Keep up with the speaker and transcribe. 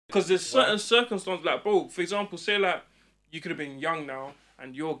Because there's certain circumstances, like, bro, for example, say, like, you could have been young now,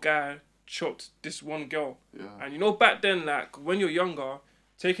 and your guy chopped this one girl. Yeah. And you know, back then, like, when you're younger,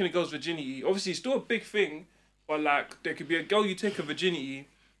 taking a girl's virginity, obviously, it's still a big thing, but, like, there could be a girl you take her virginity,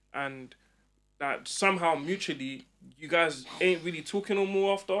 and that somehow mutually you guys ain't really talking no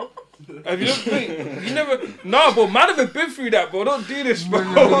more after. Have you never think? You never. Nah, bro, man, have been through that, bro. Don't do this, bro.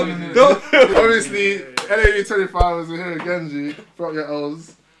 Don't. Obviously, LAB 25 is here again, G. Throw your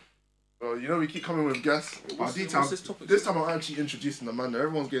L's. Well, you know we keep coming with guests. What's This time I'm actually introducing the man.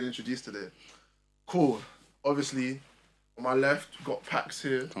 Everyone's getting introduced today. Cool. Obviously, on my left, we've got Pax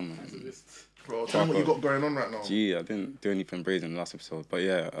here. Come on. Bro, tell me what you got going on right now. Gee, I didn't do anything brazen in the last episode, but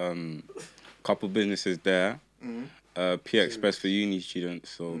yeah, couple businesses there. P Express for uni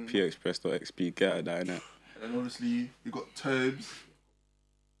students, so pexpress.xp, get at that, innit? And then obviously you got Turbs.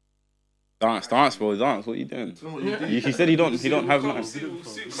 Dance, bro, dance. What are you doing? He said he don't have nothing.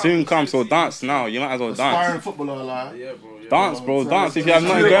 Soon come, so dance now. You might as well dance. Aspiring footballer, like. Yeah, bro. Yeah, dance, bro, dance. If you have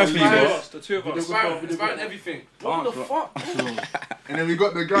nothing going for you, bro. The two of us. It's about everything. What the fuck? And then we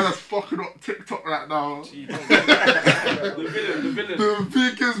got the guy that's fucking up TikTok right now. The villain. The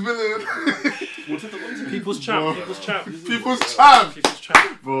biggest villain. People's champ. People's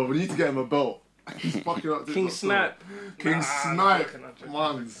champ. Bro, we need to get him a belt. He's fucking up TikTok. King Snipe. King Snipe.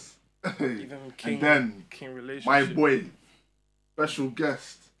 Mans. And then, my boy, special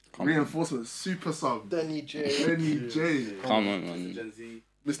guest, reinforcement, super sub, Denny J. Come on, man.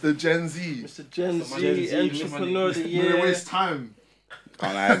 Mr. Gen Z. Mr. Gen Z, entrepreneur of the No year. waste time.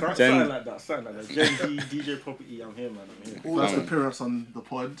 Can't lie. Something like that. Gen Z, DJ Property, I'm here, man. I'm here. First appearance on the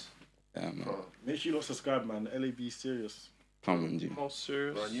pod. Yeah, man. Make sure you lot subscribe, man. LAB serious. Come on, G. Most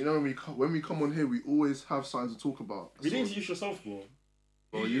serious. Bro, you know when we come on here, we always have something to talk about. You didn't introduce yourself, bro.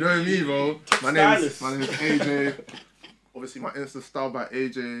 Bro, you know me, bro. My name is AJ. Obviously, my Insta style by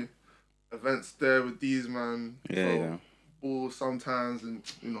AJ. Events there with these, man. Yeah. Balls sometimes, and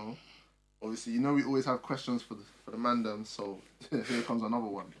you know, obviously, you know we always have questions for the man them. So here comes another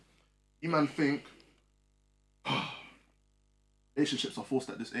one. You man think relationships are forced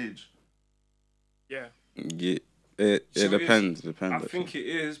at this age? Yeah. Yeah. It depends. I think it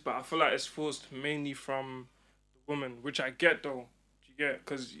is, but I feel like it's forced mainly from the woman, which I get though. Yeah,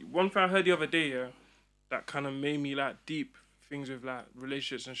 because one thing I heard the other day, yeah, that kind of made me like deep things with like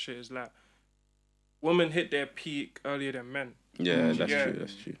relationships and shit is like women hit their peak earlier than men. Yeah,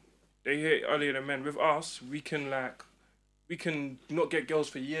 that's true. They hit earlier than men. With us, we can not get girls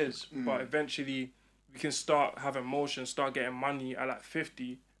for years, but eventually we can start having motion, start getting money at like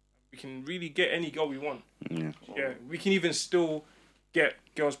 50. We can really get any girl we want. Yeah. Yeah, we can even still get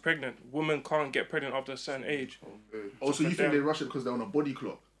girls pregnant. Women can't get pregnant after a certain age. Also, you think they rush it because they're on a body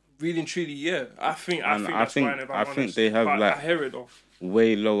clock? Really and truly, yeah. I think that's think fine if I'm honest. I think they have but like I hear it off.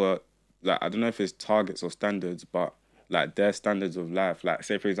 way lower. Like I don't know if it's targets or standards, but like their standards of life. Like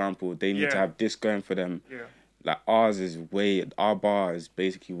say for example, they need to have this going for them. Yeah. Like our bar is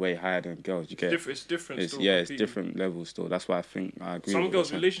basically way higher than girls. You get It's different. Still, it's different levels still. That's why I think I agree. Some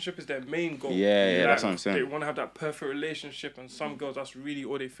girls' relationship is their main goal. Yeah, that's what I'm saying. They want to have that perfect relationship, and some girls that's really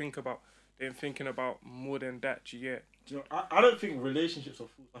all they think about. They're thinking about more than that. Do you know, I don't think relationships are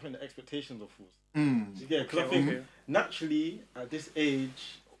forced. I think the expectations are forced. Yeah, because I think naturally at this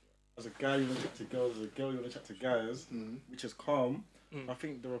age, as a guy you want to chat to girls, as a girl you want to chat to guys, which is calm. I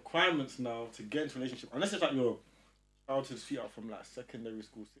think the requirements now to get into a relationship, unless it's like your childhood sweetheart from like secondary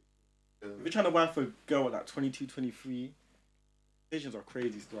school, if you're trying to wife a girl at like 22, 23, expectations are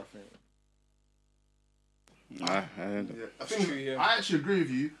crazy still, I think. I actually agree with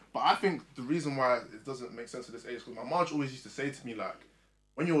you, but I think the reason why it doesn't make sense at this age is because my mom always used to say to me like,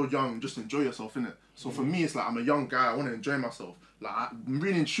 when you're young, just enjoy yourself, innit? So for me, it's like I'm a young guy, I want to enjoy myself. Like,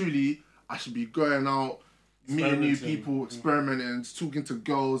 really and truly, I should be going out, meeting new people, experimenting, talking to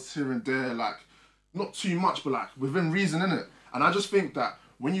girls here and there, like, not too much, but like, within reason, innit? And I just think that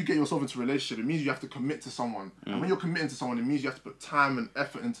when you get yourself into a relationship, it means you have to commit to someone. And when you're committing to someone, it means you have to put time and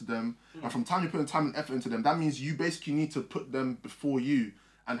effort into them. And from time you're putting time and effort into them, that means you basically need to put them before you.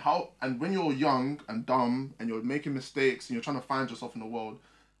 And when you're young and dumb and you're making mistakes and you're trying to find yourself in the world,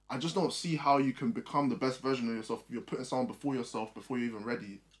 I just don't see how you can become the best version of yourself if you're putting someone before yourself before you're even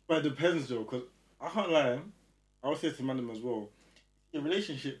ready. But it depends though, because I can't lie, I would say to Madam as well, your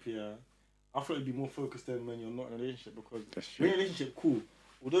relationship here, I thought it'd be more focused than when you're not in a relationship, because when you're in a relationship, cool.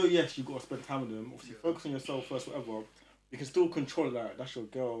 Although yes, you gotta spend time with them, obviously focus on yourself first, whatever. You can still control it, like that's your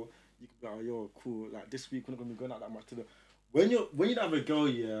girl. You can be like, oh, yo, cool. Like this week we're not gonna be going out that much to the. When you don't have a girl,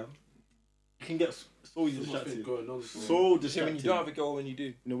 yeah, you can get so easy distracted. So distracted. When you don't have a girl, when you do.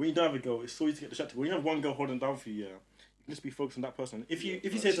 You know, when you don't have a girl, it's so easy to get distracted. When you have one girl holding down for you, yeah, just be focused on that person. If you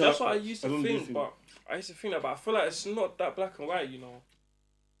say to That's her, what I used to think, but I feel like it's not that black and white, you know.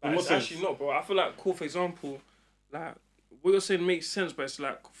 Like, it's actually not, bro. I feel like, cool, for example, like, what you're saying makes sense, but it's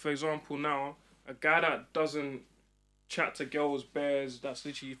like, for example, now, a guy that doesn't chat to girls, bears, that's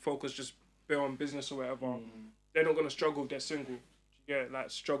literally focused just bare on business or whatever, they're not going to struggle if they're single. Yeah,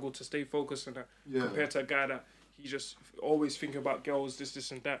 like, struggle to stay focused and that, compared to a guy that he's just always thinking about girls,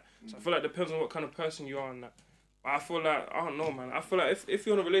 this and that. So I feel like it depends on what kind of person you are and that. But I feel like, I don't know, man. I feel like if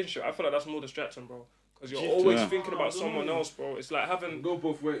you're in a relationship, I feel like that's more distracting, bro. Because you're always thinking about someone else, bro. It's like having... Go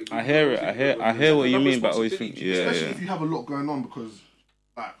both ways. I hear it. I hear what you mean, but always think... Especially if you have a lot going on, because,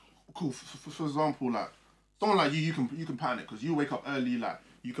 like, cool, for example, like, someone like you can plan it, because you wake up early, like,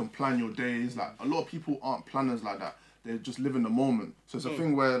 you can plan your days. Like, a lot of people aren't planners like that. They just live in the moment. So it's a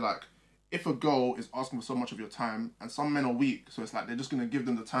thing where, like, if a girl is asking for so much of your time, and some men are weak, so it's like they're just going to give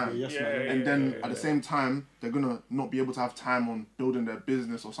them the time. And then at the same time, they're going to not be able to have time on building their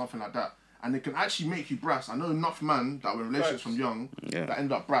business or something like that. And it can actually make you brass. I know enough men that were in relationships from young that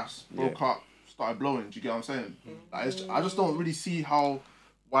end up brass, broke up, started blowing. Do you get what I'm saying? Like, I just don't really see I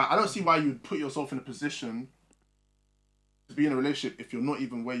don't see why you'd put yourself in a position to be in a relationship if you're not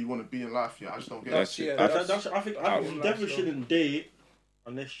even where you want to be in life. I just don't get it. I think you definitely shouldn't date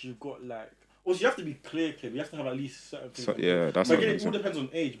unless you've got like... Also, you have to be clear. You have to have at least certain things. So, yeah, that's but again, it all depends on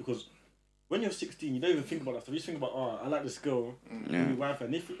age, because when you're 16, you don't even think about that stuff. You just think about, I like this girl, maybe wife,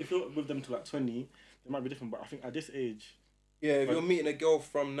 and if you're with them to like 20, it might be different. But I think at this age, if you're meeting a girl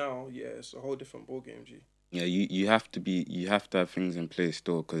from now, it's a whole different ballgame, G. Yeah, you have to have things in place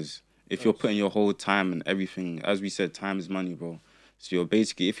still, because if you're putting your whole time and everything, as we said, time is money, bro. So you're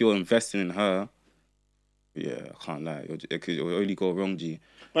basically, if you're investing in her, I can't lie, it could only go wrong, G.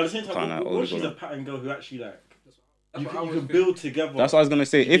 But at the same time, what she's a pattern girl who actually like, you can build together. That's what I was gonna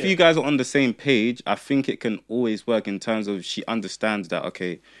say. If you guys are on the same page, I think it can always work in terms of she understands that,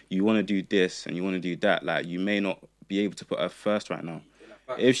 okay, you want to do this and you want to do that. Like, you may not be able to put her first right now.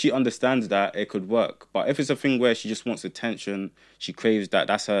 If she understands that, it could work. But if it's a thing where she just wants attention, she craves that,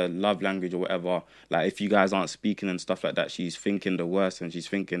 that's her love language or whatever. Like, if you guys aren't speaking and stuff like that, she's thinking the worst and she's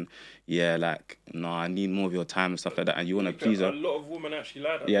thinking, I need more of your time and stuff like that. And you want to please her. A lot of women actually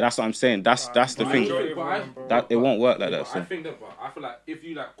like that. Yeah, that's what I'm saying. That's the thing. It won't work like that. So. I think that, but I feel like if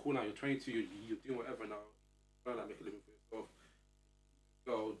you like cool now, you're 22, you're doing whatever now, trying to make a living for yourself.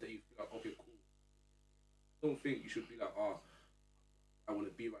 So that you feel like, okay, cool. I don't think you should be like, I want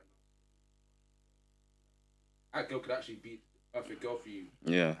to be right now. That girl could actually be the perfect girl for you.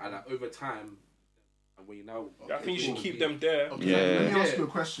 Yeah. And like, over time, and when you know, I think you should keep them there. Okay, let me ask you a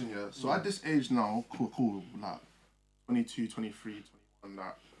question. So at this age now, cool, like 22, 23, 21,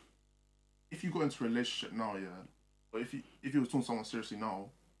 like, if you got into a relationship now, or if you were talking to someone seriously now,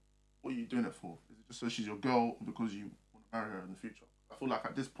 what are you doing it for? Is it just so she's your girl, or because you want to marry her in the future? I feel like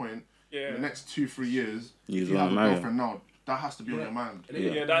at this point, in the next 2-3 years, if you have a girlfriend now, that has to be on your mind. That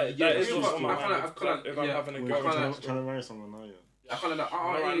is what's on my mind. If I'm having a girl, trying to marry someone now, I feel like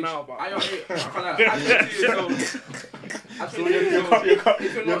right now, but I feel like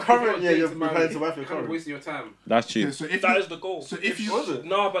you're current, you're prepared to wife your current. Wasting your time. That's true. Okay, so that is the goal. So if you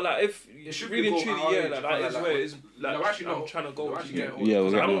but like if it should really and truly, like that is where it's like I'm trying to go.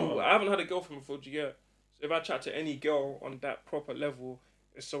 I haven't had a girlfriend before, So if I chat to any girl on that proper level,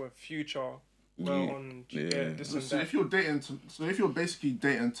 it's so in future. So if you're basically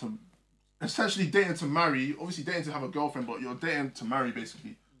dating to, essentially dating to marry, obviously dating to have a girlfriend, but you're dating to marry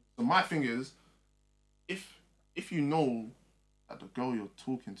basically. So my thing is, if you know that the girl you're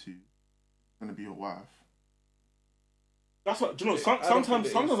talking to is gonna be your wife. That's what, do you know,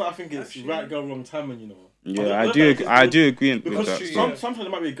 sometimes I think it's right girl, wrong timing, you know. Yeah, I do agree with that. Sometimes there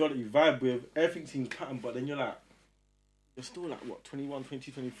might be a girl that you vibe with, everything seems pattern, but then you're still 21,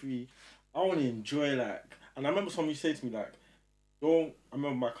 22, 23. I want to enjoy, like, and I remember someone say to me, like, I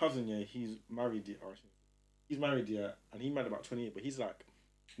remember my cousin, he's married, and he married about 28, but he's like,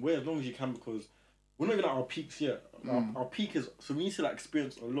 wait as long as you can, because we're not even at our peaks yet. Our peak is, so we need to, like,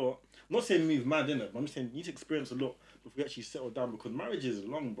 experience a lot. I'm not saying move mad, innit, but I'm just saying you need to experience a lot before we actually settle down, because marriage is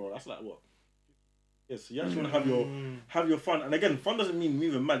long, bro. That's like, what? Yeah, so you actually want to have your fun. And again, fun doesn't mean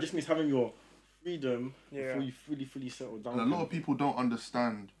moving mad, it just means having your freedom before you fully settle down. And a lot of people don't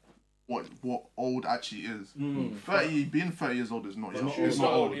understand what old actually is. 30, being 30 years old is not. It's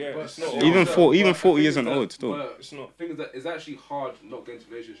not old. It's not even 40 isn't old still. It's not. Thing is that it's actually hard not getting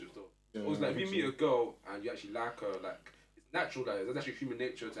into relationships though. Yeah, it's like if you meet a girl and you actually like her, like it's natural. Like it's actually human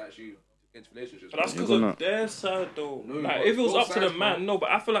nature to actually get into relationships. But that's because of their side though. No, like if it was up to the man, but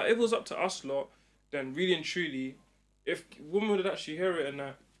I feel like if it was up to us lot, then really and truly, if women would actually hear it and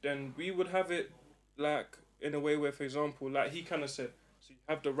that, then we would have it like in a way where, for example, like he kind of said, so you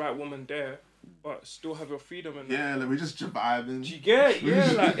have the right woman there, but still have your freedom and Yeah, like we just vibing. do you get it?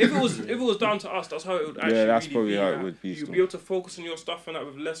 Yeah, like if it was down to us, that's how it would actually that's really probably be. how it Like, would be you'd still. be able to focus on your stuff and that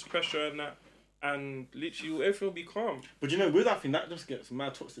with less pressure and that, and literally everything will be calm. But you know, with that thing, that just gets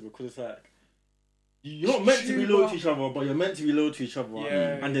mad toxic because it's like you're not meant to be loyal to each other, but you're meant to be loyal to each other.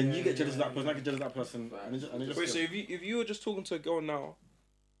 Yeah, and then yeah, you get jealous yeah, of that person, I get jealous of that person, and it just Wait, so gets- if you were just talking to a girl now,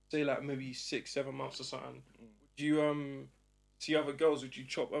 say like maybe 6-7 months or something, would you see other girls? Would you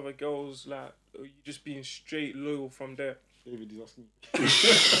chop other girls? Like, or you just being straight loyal from there? David is asking you.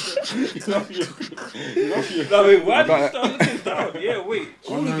 He's asking you. No, wait, why did you start looking down? Yeah, wait,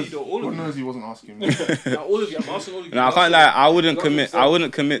 all of you though, all God of you. knows he wasn't asking me. Like, all of you, I'm asking all of you. No, I can't lie. I wouldn't Not commit. himself. I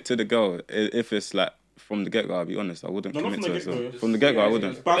wouldn't commit to the girl if it's like from the get go. I'll be honest. I wouldn't No, not commit from to the her. get-go. So from the get go, I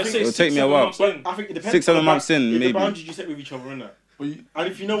wouldn't. But I Let's think say It'll take me a 6-7 while. months in. I think it depends. 6-7 on months the- in, if maybe. the boundaries you set with each other, innit? But you, And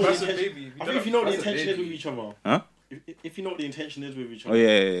if you know what That's the a intention, baby. I think if you know what the That's a intention is baby. with each other, Huh? if you know what the intention is with each Oh other.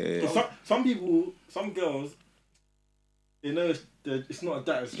 yeah. 'Cause some people, some girls, they know it's not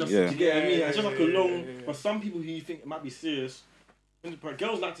that. It's just Yeah. you get what I mean. It's just like a Yeah, long. yeah, yeah. But some people who you think it might be serious, but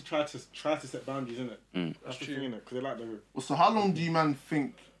girls like to try to set boundaries, innit? Mm. That's the True. thing, innit? Because they like the. well, so how long do you man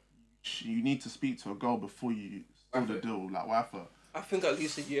think you need to speak to a girl before you seal the deal? Like, wife her? I think at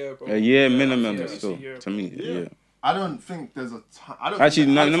least a year, bro. A year Yeah, minimum I think at still. least a year, To me, Yeah. yeah. I don't think there's a time. I don't Actually,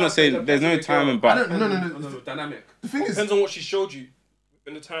 think no. that- I'm not saying there's no timing, I but don't. No. No, dynamic. The thing is, Depends on what she showed you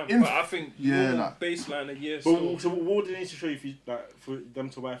in the time. In- But I think yeah, normal like- baseline a year. But so what would they need to show you if you, like, for them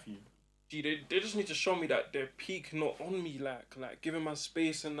to wife you? Gee, they just need to show me that they're peak not on me, like giving my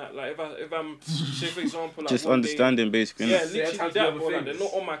space and that. Like if I'm say for example, like just one understanding basically. Day, yeah, innit? Yeah, literally times that, the bro. other Like, they're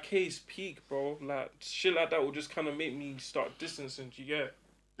things. not on my case peak, bro. Like shit like that will just kind of make me start distancing. Do you get?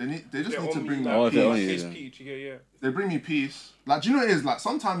 they just They're need to on me, bring like, Oh, me if they're on my you, peace. case then. peak. Do you get? Yeah, They bring me peace. Like, do you know what it is? Like,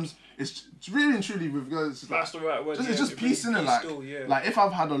 sometimes it's really and truly with girls. It's like, that's the right word. it's yeah, just they bring peace in it. peace Like, still, yeah. like if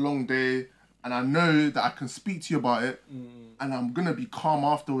I've had a long day and I know that I can speak to you about it, and I'm gonna be calm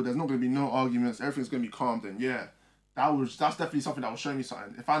afterward. There's not gonna be no arguments. Everything's gonna be calm. Then yeah, that's definitely something that will show me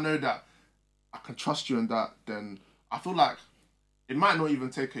something. If I know that I can trust you in that, then I feel like it might not even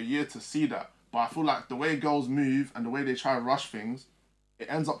take a year to see that. But I feel like the way girls move and the way they try to rush things, it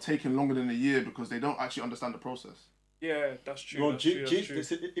ends up taking longer than a year because they don't actually understand the process. Yeah, that's true. Well, that's do, true, do, that's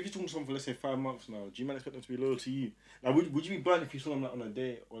true. if you're talking to someone for, let's say, 5 months now, do you man expect them to be loyal to you? Like, would you be burnt if you saw them like on a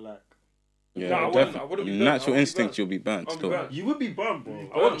date or like? Yeah, No, I wouldn't definitely. be burnt. I Natural wouldn't be instinct, burnt. you'll be burnt I'll be still. burnt. You would be burnt, bro.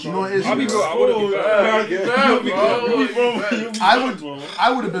 I wouldn't. Do you know what it is? I'll be you know? real. I wouldn't be burnt.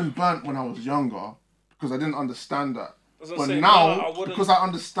 I would have been burnt when I was younger because I didn't understand that. As I But say, now, I wouldn't. because I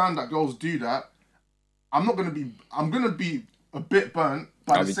understand that girls do that, I'm gonna be a bit burnt,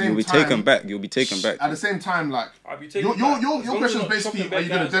 but at the same You'll be time, taken back. You'll be taken back. At the same time, like I'd be taking your back. As long question as is you're not basically, chopping are you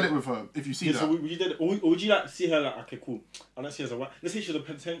gonna back dead guys. it with her if you see Yeah, that? so would you did, or would you like see her like, okay, cool, and let's see as a wife. Let's say she's a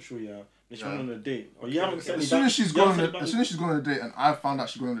potential, yeah, and she's Yeah. on a date, or you haven't set any As soon as she's you haven't gone, set on any a, as soon as she's gone on a date, and I found out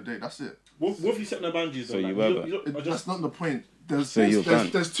she's gone on a date, that's it. What if you set no boundaries? So though? you Like, were you don't- or That's just not the point. There's So you're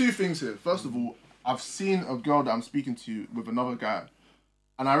burnt. there's two things here. First of all, I've seen a girl that I'm speaking to with another guy,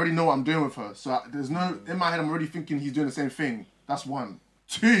 and I already know what I'm doing with her. So there's no in my head. I'm already thinking he's doing the same thing. That's one.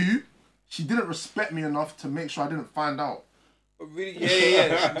 Two, she didn't respect me enough to make sure I didn't find out. Really,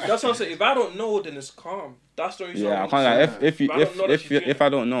 yeah. That's what I'm saying. If I don't know, then it's calm. That's the only Yeah, I reason. can't lie. If But I don't know that she's doing if I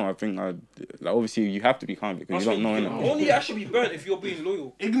don't know, I think I'd like obviously you have to be calm because you don't know innit? Only actually be burnt if you're being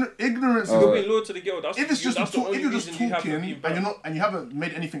loyal. Ignorance. If is you're being loyal to the girl, that's if it's just that's the talk, only if you're just reason you have talking to be and burnt. you're not and you haven't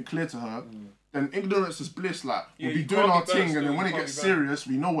made anything clear to her, then ignorance is bliss. Like Yeah, we'll be you doing can't our be burnt thing, still, and then you when it can't gets be burnt. serious,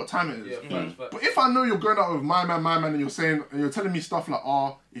 we know what time it is. Yeah, facts, facts. But if I know you're going out with my man, and you're saying and you're telling me stuff like,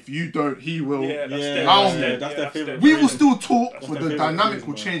 "Oh, if you don't, he will," Yeah, that's Yeah, dead. Now- That's dead. that's Yeah, their that's favourite. dead. we will still talk, That's but my the favourite dynamic thing,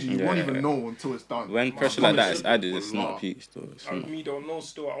 will man. change, and you won't Yeah. even know until it's done. When pressure like that is added, it's not peak still. It's not. Me don't know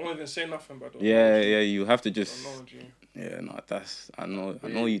still. I won't even say nothing, but I don't Yeah, know. yeah, you have to just. I don't know, G. Yeah, no, that's I know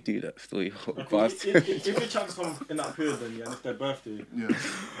you do that still. You Like, bastard. if you're chatting to someone in that period, then yeah, and it's their birthday, Yeah,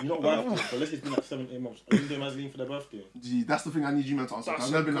 you're not wife to, but let's say it's been like 7-8 months. Are you doing Vaseline for their birthday? gee, that's the thing I need you man to answer. 'Cause That's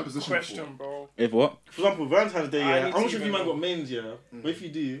I've never a been in that good position question, before. bro. If what? For example, Valentine's Day, I yeah. need I'm to not sure if you even man know. got mains, yeah. But if you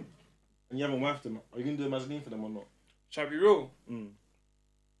do, and you haven't wifed them, are you gonna do a Vaseline for them or not? Shall I be real? Mm.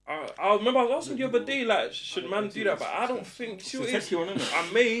 I remember I was asking the other day, like, should man do that? But I don't think. See what it It's a is? sexy one, isn't it? I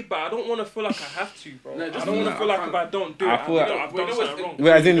may, but I don't want to feel like I have to, bro. No, I just don't want to no, feel I like if can't. I don't do I it, feel like- I've done something wrong.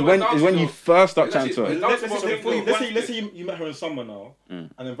 Wait, as in You know when what, when you down first start It's chatting to actually- her. Let's Let's say- before you let's say you met her in summer now, Mm.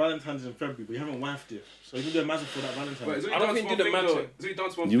 and then Valentine's is in February, but you haven't wifed it. So you can do a magic for that But Valentine's. it's only I don't down think to do one the thing, though. matching. It's only down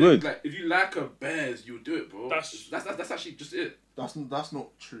to one You thing. would. Like, if you like her bears, you'll do it, bro. That's- That's actually just it. That's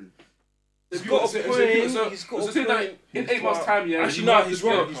not true. He's got a point. He's got a point. In 8 months' time, yeah. Actually, no, he's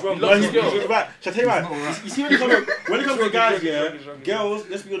wrong. He's wrong. No, he's right. Shall I tell you right? You see when it comes to guys, yeah, girls.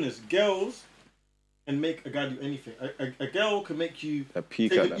 Let's be honest, girls can make a guy do anything. A girl can make you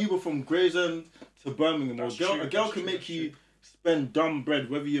take an Uber from Grayson to Birmingham. A girl can make you spend dumb bread,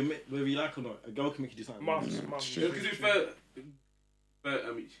 whether you like or not. A girl can make you do something. Because to be fair,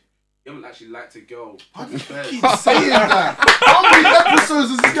 you haven't actually liked a girl. Why do you keep saying that? How many episodes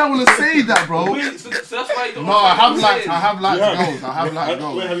does this guy want to say that, bro? So that's why you don't. No, I have liked girls. I have liked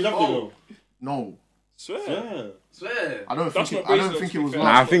girls. Wait, have you loved a girl? No. Swear. I don't think it was love.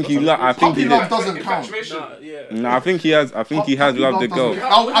 Nah, I think he Puppy love did. doesn't count. Nah, I think he has loved the girl.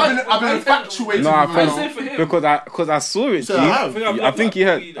 I've been infatuated No, with her. because I saw it. So G. I have. I think he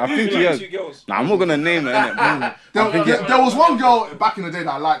has. Nah, I'm not gonna name it. Innit? There was one girl back in the day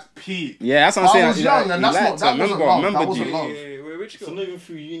that I liked, Pete. Yeah, that's what I'm saying. I was young, and that wasn't love. That wasn't G. love. Which So girl? not even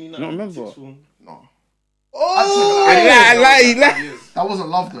through uni. Not remember. No. Oh, that wasn't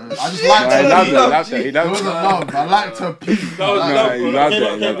love though. I just liked her. It wasn't love. I liked her Pete. That was love, bro.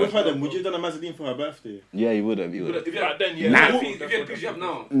 Okay, with her then, would you have done a Mazzoline for her birthday? Yeah, he would have. If you had Then, yeah. Nah. if you had PG up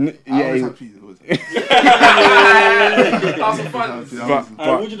now. I always had Pete. That's some fun.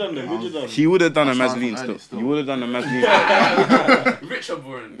 What you done then? What you done? He would have done a That's Mazzoline fine, still. still. He would have done a Mazzoline. Richard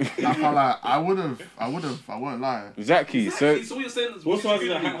Bourne. I felt like I would have. I won't lie. Exactly. So So what you're saying is, What's the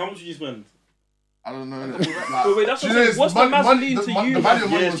Mazzoline? How much did you spend? I don't know. Wait, that's what I'm saying. What's the Mazzoline to you? The value of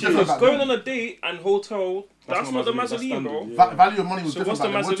money Yeah, was true. different Because back going then. on a date and hotel, that's not the Mazzoline, bro. Value of money was So different what's the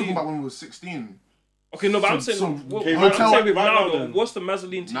back then. We're talking Mazzoline? about when we were 16. Okay, no, but I'm So- saying, so, what okay, I'm hotel- saying with right now, now though, then. what's the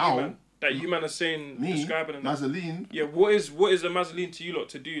Mazzoline to Now, you, man? That you man are saying, Me, describing and that. Mazzoline. Yeah, what is the Mazzoline to you lot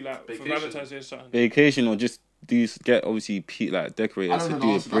to do, like, for Vacation. Valentine's Day or something? vacation or just get obviously like decorators I don't to know do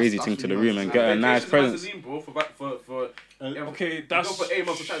the a answer. crazy That's thing to the really room nice. and get a nice present. Vacation, bro, for Okay, you that's... go for 8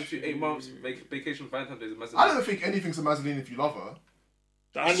 months. I'm trying to do 8 months vacation Valentine's Day is massive. I don't think anything's a Mazzoline if you love her.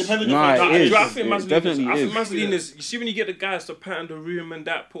 And depending Nah, on it is. I think It Mazzoline definitely I think is. Mazzoline is... You see when you get the guys to pattern the room and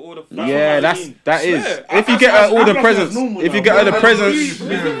that, put all the... Yeah, that is. Swear. If you get her all the presents, if you get her the presents,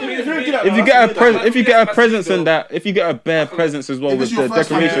 if you get her presents and that, if you get her bare presents as well If with it's your the first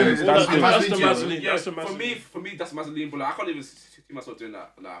time, decorations, yeah, that's yeah, good. That's the Yeah. Mazzoline. Yeah, That's the for Mazzoline. me, that's Mazzoline, but like, I can't even see myself doing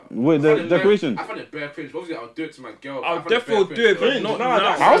that. Like, With the I find it decorations. I find it bare cringe. Obviously, I'll do it to my girl. I'll I find it definitely bare do it, cringe. but not Nah,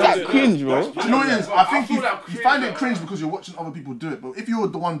 now. How's that Don't do cringe, bro? Do you know what it is? I think feel you that cringe, find it like- cringe because you're watching other people do it. But if you're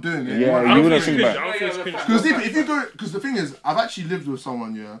the one doing it, Yeah, I you don't wouldn't think think it's cringe. back. I don't think it's cringe. Because if you go, because the thing is, I've actually lived with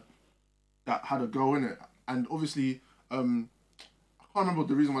someone, yeah, that had a girl in it, and obviously, I can't remember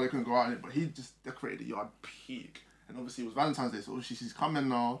the reason why they couldn't go out in it, but he just decorated the yard peak, and obviously it was Valentine's Day, so obviously she's coming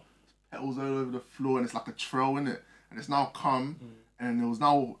now, petals all over the floor, and it's like a trail in it, and it's now come, and there was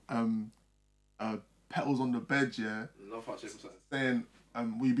now petals on the bed, yeah, Love heart shape or something. saying,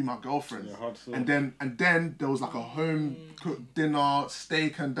 will you be my girlfriend? Yeah, hard to- And then there was like a home cooked dinner,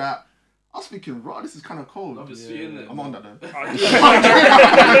 steak and that. I was thinking, right, this is kind of cold. Love is sweet, innit? I'm on that though.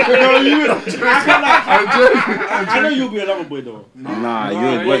 I know you'll be a lover boy though. Nah,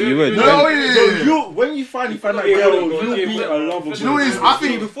 you would. No, When you finally find that Yeah, girl, yeah, you'll yeah, be yeah. a lover boy. Do you know what it is? I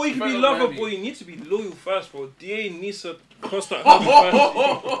think Before you can be Friend of lover Randy. boy, you need to be loyal first, bro. DA needs to cross that hurdle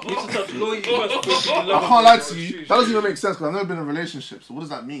first. You need to touch loyalty first before you can be I lover can't boy, lie bro. to you. Shoot, That doesn't shoot. even make sense because I've never been in a relationship. So what does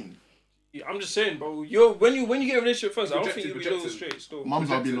that mean? Yeah, I'm just saying, bro. When you get a relationship first, I don't think you'll be loyal Rejected. straight still.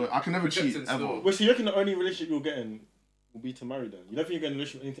 Mums, I'll be loyal. I can never cheat Rejected ever. still. Well, so you reckon the only relationship you're getting will be to marry then? You don't think you're getting a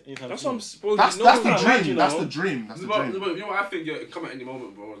relationship anytime That's soon? what I'm supposed That's to the know. Imagine, dream. you That's know. the dream. That's the But, dream. you know what I think? It can come at any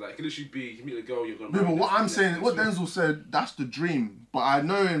moment, bro. Like, it can literally be, you meet a girl, you're gonna. No, but marry what this, I'm this, saying, this, what this. Denzel said, that's the dream. But I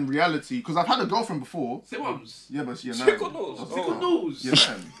know in reality, because I've had a girlfriend before. Say mums. Yeah, but yeah, Tickle nose. Tickle nose.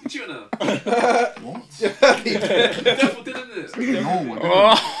 Yeah, man. You cheating her? What? Devil did, isn't it? No, I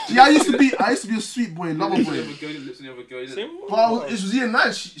didn't. See, I used to be a sweet boy, lover Lips on boy. the other girl, lips on the other girl, innit? Same But it was year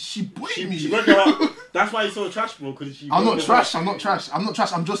 9. She bullied me. She broke her up. That's why you're so trash, bro. Because she. I'm broke not her trash. up. I'm not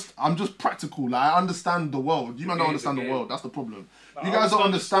trash. I'm just practical. Like I understand the world. You man don't understand the world. That's the problem. You guys don't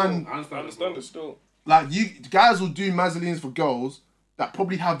understand. I I understand it still. Like you guys will do Mazzolines for girls that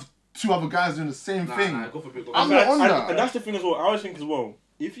probably have 2 other guys doing the same thing. Nah, go for big. I'm not on that. And that's the thing as well. I always think as well.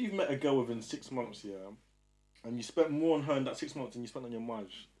 If you've met a girl within 6 months, yeah, and you spent more on her in that 6 months than you spent on your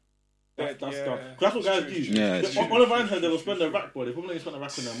marriage. That's Yeah. done. That's what guys do. Yeah, it's true. On a Valentine's, they will spend their rack, boy. They probably spend a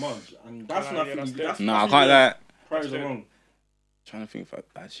rack on their marriage, and that's Nah, when I yeah, think that's Nah, I can't lie. priorities are wrong. Trying to think if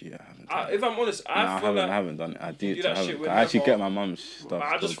I actually haven't. Done it. If I'm honest, Nah, I I haven't done it. I do did. that I shit haven't. with I actually never- get my mum's stuff.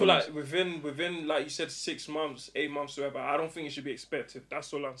 I just to feel be like honest. within like you said 6 months, 8 months, whatever. I don't think it should be expected.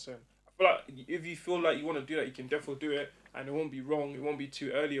 That's all I'm saying. I feel like if you feel like you want to do that, you can definitely do it. and it won't be wrong, it won't be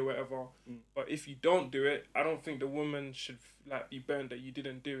too early or whatever. But if you don't do it, I don't think the woman should like be burnt that you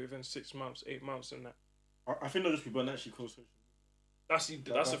didn't do it within 6 months, 8 months, and that. I think they'll just be burnt actually cause social.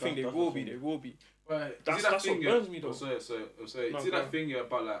 That's the thing. They will be. Right. That's what burns me though. So see that thing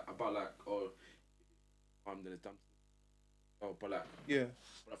about like oh, I'm gonna dump. Oh, but like Yeah.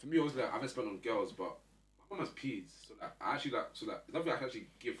 But for me, it was like I haven't spent on girls, but my mum has peas, so like I actually like there's nothing I can actually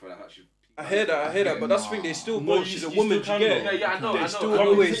give her that actually. I hear that, but that's the thing. They still No, go. She's a woman. You get it. Yeah, I know. They I still know.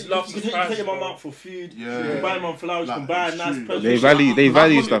 always love You can take your mum out for food. Yeah. You can buy mum flowers. You can buy a nice present. They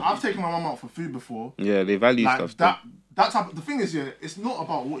value stuff. I've taken my mum out for food before. Yeah, they value Like stuff. that type. The thing is, yeah, it's not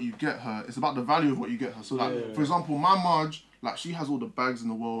about what you get her. It's about the value of what you get her. So, like, Yeah. for example, my Marge, like, she has all the bags in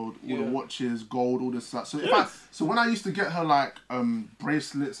the world, all the watches, gold, all this that. So so when I used to get her like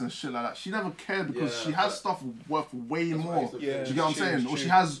bracelets and shit like that, she never cared because she has stuff worth way more. Do you get what I'm saying? Or she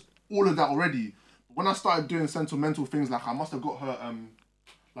has all of that already. But when I started doing sentimental things, like I must have got her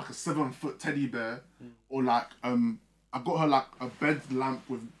like a 7-foot teddy bear, or like I got her like a bed lamp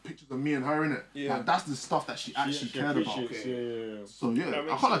with pictures of me and her in it. Yeah. Like, that's the stuff that she actually cared about. appreciates, yeah. So yeah, That I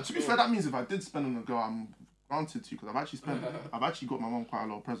makes can't like, sense, to be yeah. fair, that means if I did spend on a girl, I'm granted to because I've actually got my mum quite a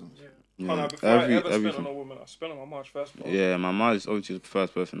lot of presents. Yeah. Before I ever spent Everything. on a woman, I spent on my March first. Bro. Yeah, my mom is obviously the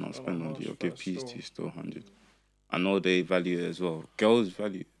first person I'll spend on. March I'll give first, peace still. to still 100. I know they value it as well. Girls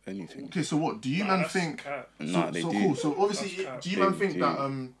value anything. Okay, so what do you man think? Nah, they so do. cool. So obviously, That's do you They man think do.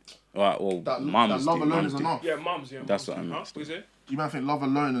 that Alright, well, that mums love do, alone mums is do. enough? Yeah, mums. Yeah, That's mums. what I meant. Huh? What is it? Do you man think love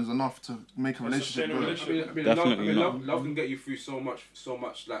alone is enough to make a That's relationship sustainable work? relationship. Definitely not. Love can get you through so much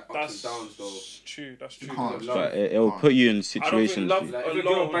like ups That's and downs though. true. That's true. can't. But it'll put you in I don't think situations. love- Like if a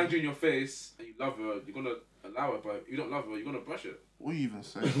girl Alone. bangs you in your face and you love her, you're gonna allow it, but if you don't love her, you're gonna brush it. What are you even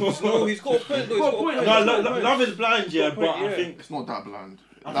saying? No, he's got a point. Though. He's got a point. No, love is blind, yeah, but I think It's not that bland.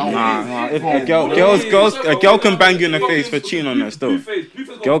 Nah, if Bro, a girl can bang you in the face for cheating on her still.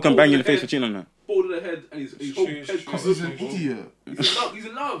 Girl can bang you in the face for cheating on her. Bald in the head and his whole head Because he's an idiot. He's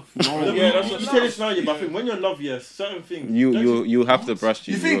in love. No. Yeah, that's you what say this now, yeah, but I think when you're in love, yeah, certain things. You have to brush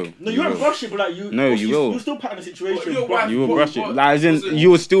You you. think? No, you won't brush it, but like you. No, you will. You'll still pat in the situation. Your but wife- You will What- brush it. what- Like, as in, what's it-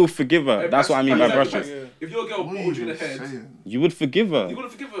 you will still forgive her. That's what I mean by Exactly. brushing. If your girl What are bowled you you in the even head, saying? You would forgive her. you're gonna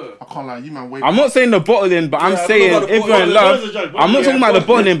forgive her. I can't lie, you man wait. I'm not saying the bottling, but I'm I don't know saying about the if you're in bottling. love, I'm not talking about the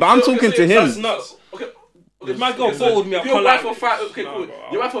bottling, but I'm talking to That's him. nuts. Okay. If my girl bottled me, I If your can't wife lie. for five, okay, Nah, cool. bro,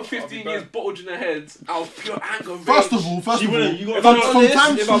 Your wife for I'll be 15 years bad. bottled you in the head out of pure anger. First rage. of all, You from got-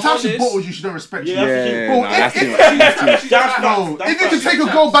 time if from I'm time she honest- bottled you, she don't respect you. Yeah, Yeah, Bro, nah, that's if- too if- much. Bro, that's if you can take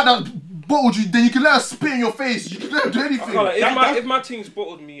a girl back that bottled you, then you can let her spit in your face. You can let her do anything. Like, That- if my team's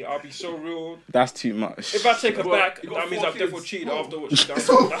bottled me, I'll be so real. That's too much. If I take her Bro, back, you got that means 4 I've definitely kids. cheated after what she done.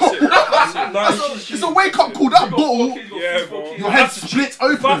 So- That's it. That's it. No, It's a wake up call. That bottle, Yeah, bro. your head split If I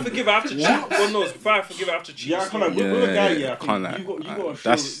open. forgive, I have to cheat. God knows. If I forgive, I have to cheat. Yeah, I can't lie. Yeah, With a guy, yeah, I can't think lie. you got to show.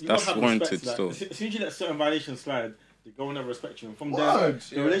 That's You gotta have warranted respect, like, still. as soon as you let certain violations slide, the girl will never respect you. And from there, Word.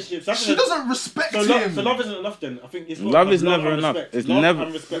 the relationship. She doesn't respect So him. love isn't enough then. I think it's got Love to is have never and enough. respect. It's Love never-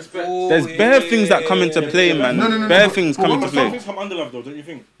 and respect. There's bare things that come into play, man. No, Bare but- things but come what into was Some play. things come under love though, don't you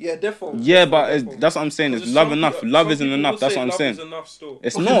think? Yeah, definitely. Yeah, but that's what I'm saying. Is love enough? Love isn't enough. That's what I'm saying. Love is enough still.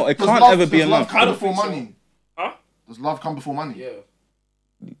 It's Okay, not. It does can't love- ever be does love enough. come I don't before think so. money? Huh? Does love come before money? Yeah.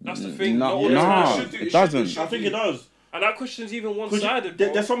 That's the thing. Nah, Not all the nah, time. should do- it it doesn't. should I think it does. And that question's even 'Cause one-sided,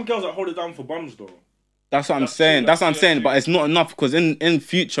 bro. there's some girls that hold it down for bums though. That's what I'm That's saying. true, That's what I'm that's saying. true. But it's not enough because in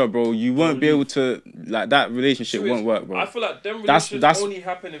future, bro, you won't be able to like that relationship True, won't work, bro. I feel like them That's- relationships that's- only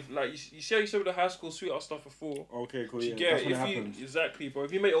happen if, like, you see how you said with the high school sweetheart stuff before. Okay, cool. You Yeah, get that's it. when it If you happens. exactly, bro.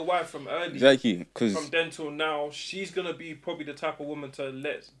 If you make a wife from early, Exactly, because from then till now, she's gonna be probably the type of woman to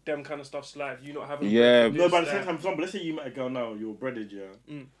let them kind of stuff slide. You not having Yeah. No, but at the this, same that. time, for example, let's say you met a girl now, you're breaded, yeah,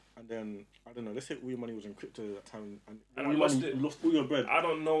 Mm. and then I don't know, let's say all your money was in crypto at that time, and And all I your lost money, it. you lost all your bread. I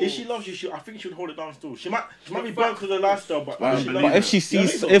don't know. If she loves you, I think she would hold it down still. She might be burnt because of the lifestyle, but if she loves but you- if she You know what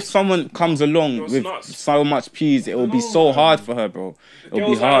I sees mean, if someone comes along It's with nuts. so much peas, it will be No, so man. hard for her, bro. It'll be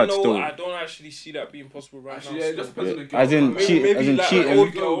Girls hard I know, still. I don't actually see that being possible right Actually, now. yeah, it just still. depends on the girl. As in Maybe- cheat, maybe as in like cheating. an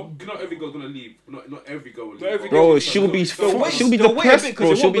old Not every girl's gonna leave. Not every girl will leave. Not every Bro, girl- she'll be They'll wait- she'll be they'll wait a depressed, bit 'cause bro.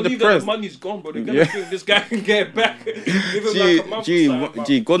 they She'll won't be believe that depressed. the money's gone, bro. They're gonna Yeah. think this guy can get it back. Give him like a month or something, but-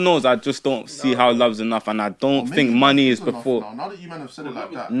 Gee, God knows I just don't see how love's enough, and I don't Maybe think money is it's enough before. Now that you man have said it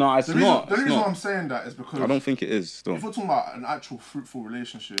like that. No, it's the reason, not. The It's reason not. why I'm saying that is because I don't think it is. Still. if we're talking about an actual fruitful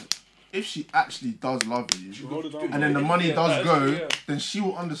relationship, if she actually does love you, hold it down. and then the money Yeah, does that is go, true, yeah. then she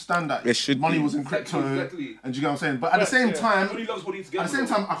will understand that It should money be. was in crypto. Exactly. And do you get what I'm saying? But at the same Yeah. time, Everybody loves holding together. at the same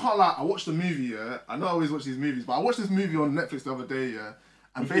time, I can't lie. I watched the movie. Yeah, I know I always watch these movies, but I watched this movie on Netflix the other day. Yeah,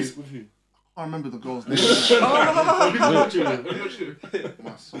 and basically, With who? I can't remember the girl's name.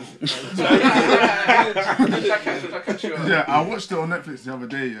 My soul. Yeah, I watched it on Netflix the other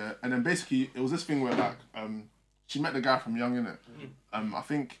day, yeah, and then basically it was this thing where like she met the guy from young, innit? I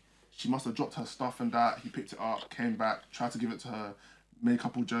think she must have dropped her stuff and that. He picked it up, came back, tried to give it to her, made a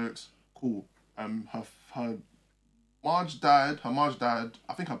couple jokes. Cool. Her Marge died.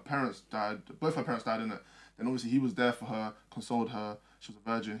 I think her parents died. Both her parents died, innit? Then obviously he was there for her, consoled her. She was a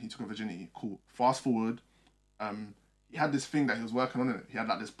virgin. He took her virginity. Cool. Fast forward, he had this thing that he was working on in it. He had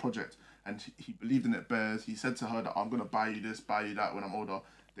like this project, and he believed in it. Bears. He said to her that I'm gonna buy you this, buy you that when I'm older.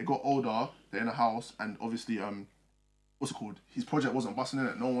 They got older. They're in a house, and obviously what's it called? His project wasn't busting in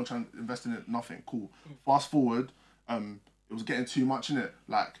it. No one trying to invest in it. Nothing. Cool. Fast forward, it was getting too much in it.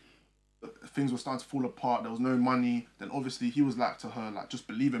 Like things were starting to fall apart. There was no money. Then obviously he was like to her, like, just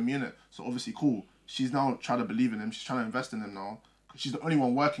believe in me in it. So obviously, cool. She's now trying to believe in him. She's trying to invest in him now. Cause she's the only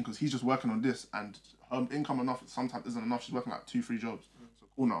one working because he's just working on this, and her income enough sometimes isn't enough. She's working like 2-3 jobs. So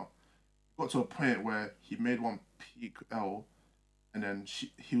cool now. Got to a point where he made one peak L, and then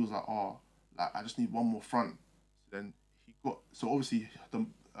he was like, oh, like I just need one more front. So then so obviously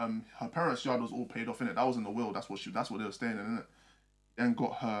her parents' yard was all paid off in it. That was in the will. That's what they were staying in it. Then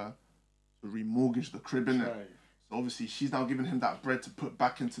got her to remortgage the crib in it. So obviously she's now giving him that bread to put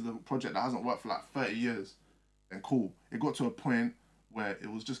back into the project that hasn't worked for like 30 years. Then cool. It got to a point where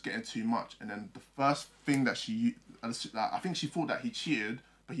it was just getting too much, and then the first thing that I think she thought that he cheated,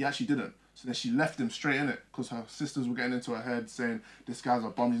 but he actually didn't. So then she left him straight in it because her sisters were getting into her head saying this guy's a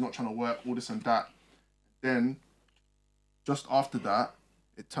bum, he's not trying to work, all this and that. Then just after that,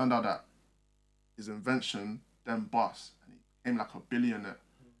 it turned out that his invention then bust, and he became like a billionaire.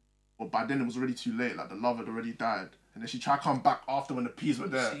 But by then it was already too late. Like the love had already died, and then she tried to come back after when the peas were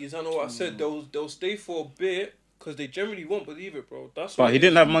there. See, I know what I said. They'll stay for a bit because they generally won't believe it, bro. But he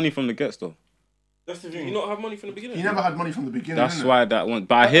didn't have money from the get though. That's the Did thing. he not have money from the beginning? He never had money from the beginning. That's why that one.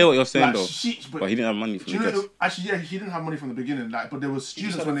 But I hear what you're saying like, though. But he didn't have money from the get. Actually, yeah, he didn't have money from the beginning. Like, but there was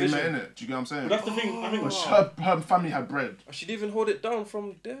students when they met in it. Do you get what I'm saying? But that's the thing. I think her family had bread. She didn't even hold it down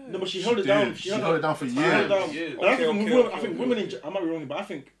from there. No, but she held it down. She held it down for years. I think women. I might be wrong, but I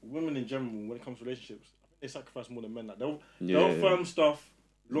think women in general, when it comes to relationships, I think they sacrifice more than men. Like they'll firm stuff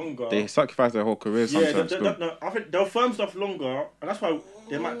longer. They sacrifice their whole career sometimes. No, I think they'll firm stuff longer, and that's why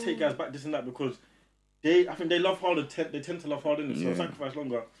they might take guys back this and that because I think they love hard. They tend to love hard, and so they'll sacrifice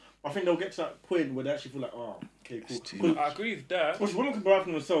longer. I think they'll get to that point where they actually feel like, oh, okay, cool. I agree with that. Because women can provide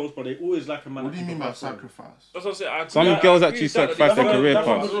for themselves, but they always like a man. What do you mean by sacrifice? That's what I'm saying. Some girls actually sacrifice their career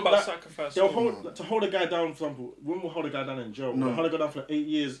path. About sacrifice. They'll hold a guy down, for example, women will hold a guy down in jail. They'll hold a guy down for 8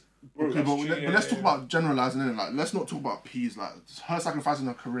 years. Bro, okay, but let's talk about generalising it. Like, let's not talk about peas. Like, her sacrificing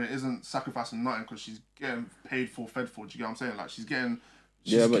her career isn't sacrificing nothing because she's getting paid for, fed for. Do you get what I'm saying? Like, she's getting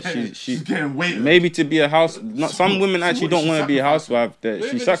getting weighted. Maybe to be a house. Some women actually don't want to be a housewife.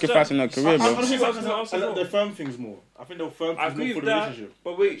 She's sacrificing her career, bro. They firm things more. I think they'll firm things more for the relationship.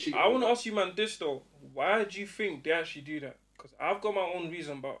 But wait, I want to ask you, man, this though. Why do you think they actually do that? Because I've got my own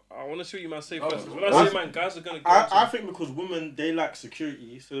reason, but I want to see what you man say first. When I say, man, guys are gonna. I think because women, they like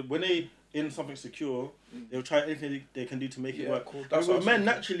security, so when they in something secure, they'll try anything they can do to make it work. Cool. With men,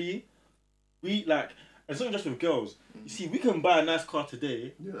 naturally, we like. It's not just with girls. You see, we can buy a nice car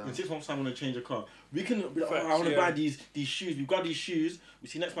today. In 6 months' time, I want to change a car. We can be like, I want to buy these shoes. We've got these shoes. We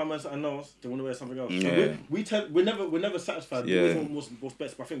see next month something else. They want to wear something else. So we're never satisfied. We always want more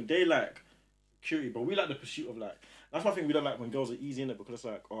best. But I think they like security, but we like the pursuit of like. That's why I think we don't like when girls are easy in it because it's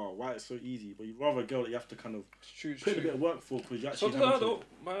like, oh, why it's so easy? But you'd rather a girl that you have to kind of put a bit of work for because you actually. Man.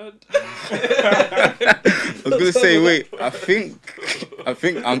 I was gonna say, wait. I think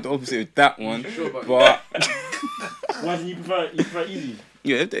I'm the opposite with that one, but. Why do you prefer easy?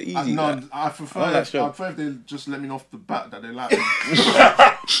 Yeah, if they're easy. I prefer if they just let me know off the bat that they like me. You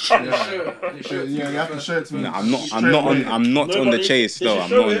have to show it to me. No, I'm not on the chase though. I'm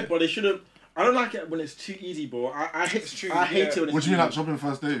not on it. But they shouldn't. I don't like it when it's too easy, bro. I hate it when it's too easy. What do you mean, like shopping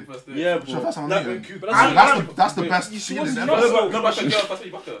first date? Yeah, bro. That's the best feeling ever. No, but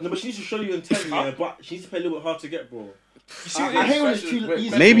she needs to show you and tell you, but she needs to pay a little bit hard to get, bro. I hate when it's too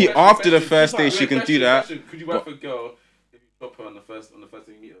easy. Maybe after the first date she can do that. Could you work for a girl if you drop her on the first time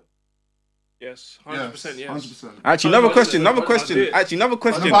you meet her? Yes, 100%. Yes. 100%. Actually, another question.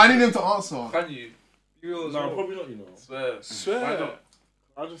 But I need him to answer. Can you? No, probably not. You know. Swear. Why not?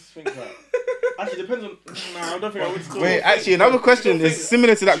 I just think that. Actually, depends on. Nah, I don't think I would still. Wait, actually, another question is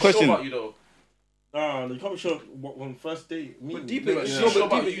similar to that question. About you though. No, you can't be sure what on first date. But deep But it, she's no, sure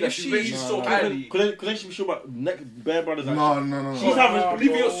but about deep you, it, that if she she, rates you so highly. Could then she be sure about bare brothers? Like, No. She's having.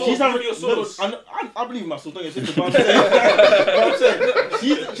 Believe in your source. She's having. Believe in your source. I believe in my source. Don't get sick. But I'm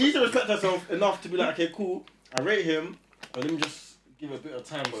saying she's to respect herself enough to be like, okay, cool. I rate him, but let me just give it a bit of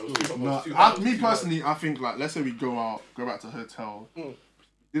time. No, me personally, I think like let's say we go back to a hotel.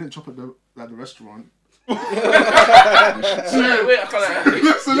 Didn't chop at the restaurant. Wait, I can't.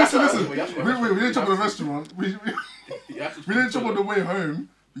 Listen. We didn't chop at the restaurant. We didn't chop on the way home.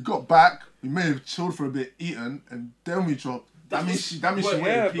 We got back. We may have chilled for a bit, eaten, and then we chopped. That means she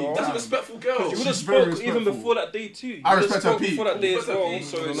waited. bro. That's a respectful girl. You would have She's very spoke even respectful. before that day too. I respect her before that day as well. peak.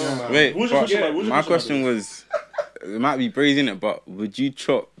 So Yeah. Wait, What's your but question, man? my question was, it might be brazen it, but would you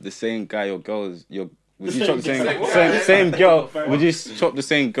chop the same guy your girls would you chop the same girl? Would you chop the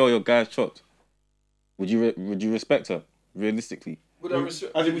same girl your guys chopped? Would you respect her realistically? would I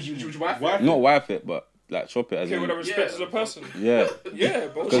respect? As in, would you wife? Not wife it, but like chop it as Okay, in. would I respect as a person? Yeah, Yeah,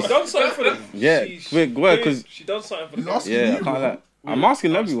 bro. She done something for them. yeah. Quick, go ahead, because she done something for He's them. asking yeah, I you, can't bro. lie. I'm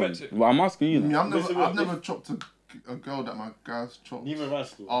asking I everyone. respect it. But I'm asking I you. mean, Now. I've never chopped a girl that my guys chopped Neither of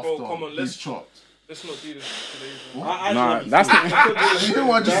us. after Bro, come on, he's chopped. Let's not do this today, bro. Nah, that's You hear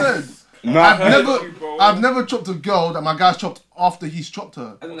what I just said? nah. I've never chopped a girl that my guys chopped after he's chopped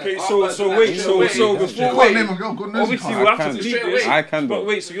her. Okay, so wait, so You before can't wait, name a girl. God knows you obviously can't. we'll have to can. delete Straight this. away. I can, But bro.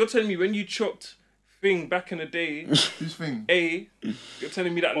 wait, so you're telling me when you chopped Thing back in the day, Whose thing? you're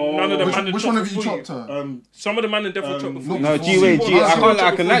telling me that none of the man Which one have you chopped her? Some of the man in definitely chopped before. No, you. G wait, G. I can't.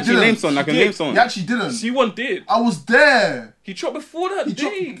 I can He actually didn't. name someone. I can He name did. someone. He actually didn't. C1 did. I was there. He chopped before that He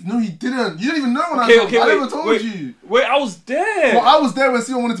day. chopped. No, he didn't. You didn't even know when I Okay, chopped. I never told wait, you. Wait, I was there. Well, I was there when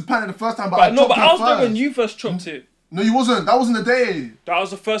Sion wanted to plant it the first time, but I chopped but her I was there first. when you first chopped it. No, you wasn't. That wasn't the day. That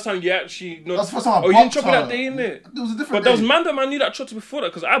was the first time you actually. No, That's the first time I Oh, you didn't bopped chop it her. that day, innit? It was a different But there was day. man I knew that chopped it before that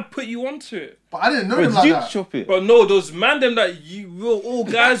because I put you onto it. But I didn't know Wait, him did like you that. chop it? But no, those man that you were all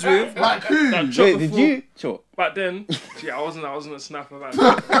guys with. Like who? that chopped Wait, did before. you chop? Back then, yeah, I wasn't a snapper back then.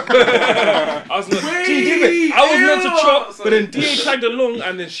 I was not. I was meant to chop, but then DA tagged along,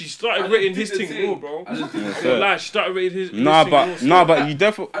 and then she started rating his thing more, bro. I don't lie, she started rating his. Nah, thing but more. but you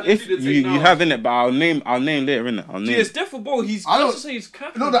definitely I didn't if do the you thing you now. have in it, but I'll name later in it. I'll Yeah, name. it's definitely bro. He's. I I don't- don't say he's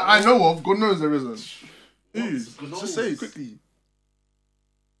capping. Not that I know of. God knows there isn't. Who? God Just say it knows. quickly.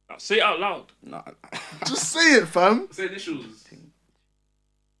 Say it out loud. Nah. Just say it, fam. Say initials.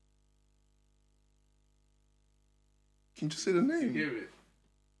 Can you just say the name? Hear it.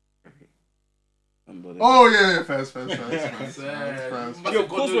 Oh yeah, fast. Yo, of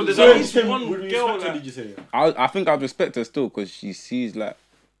course, bro. There's So at least one would we girl. respect her, Like, did you say? I think I'd respect her still because she sees like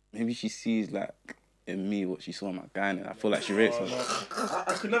maybe she sees like in me what she saw in my guy, and I feel like she rates her.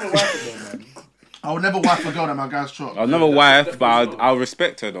 I could never wife it though, man. I would never wife a girl that my guys chopped. I'll never wife, but I'll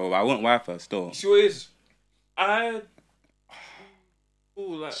respect her though. I won't wife her still. see what it is.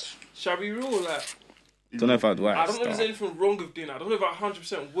 Like, shall we rule? Like, Don't know if I'd wife. I don't know if still. there's anything wrong with doing that. I don't know if I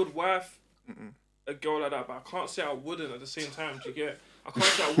 100% would wife a girl like that, but I can't say I wouldn't at the same time. Do you get? I can't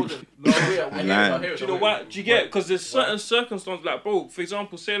say I wouldn't. No, I Nah. hear it. Do you know what? Do you get? Because there's certain circumstances, like, bro, for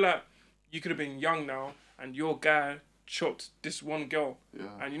example, say, like, you could have been young now and your guy chopped this one girl. Yeah.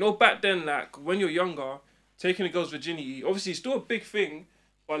 And you know, back then, like, when you're younger, taking a girl's virginity, obviously, it's still a big thing,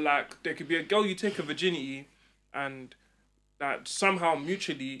 but, like, there could be a girl you take her virginity and that somehow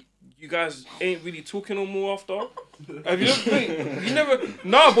mutually you guys ain't really talking no more after. Have you never? Wait, you never?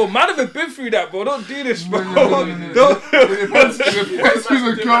 Nah, bro, man, have been through that, bro. Don't do this, bro. No. Don't. It depends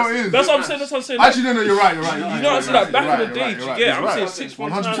who the girl is. That's what I'm saying. That's what I'm saying. Actually, no, you're right. You're right. You know what I'm saying? Like, back in the day, do you get? I'm saying 6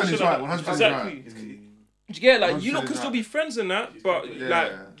 months 100% time. is shit right. like 100% that. is Exactly. right. Do you get? Like, you 100% lot is could still right. be friends in that, but Yeah.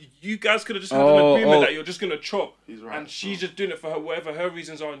 like, you guys could have just had an agreement that you're just gonna chop, He's right. and she's just doing it for her, whatever her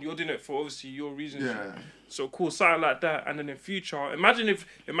reasons are, and you're doing it for obviously your reasons. Yeah. So cool, something like that, and then in future, imagine if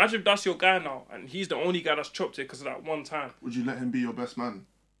that's your guy now, and he's the only guy that's chopped it because of that one time. Would you let him be your best man?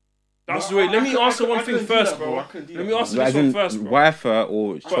 That's No, the way. Let I me couldn't- answer I one couldn't thing do first, that, bro. bro. I couldn't do Let me that. answer As this one in first, bro. wife her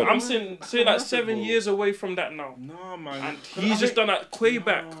or But chop. I'm saying, say like 7 years away from that now, Nah, man. and he's just done that way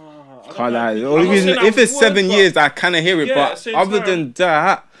back. Can't lie. The I'm only not reason, saying I if it's would, 7 but- years, I kind of hear it. Yeah, at the But same other time. than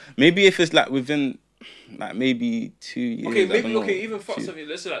that, maybe if it's like within, like maybe 2 years. Okay, I maybe don't know. even fuck something.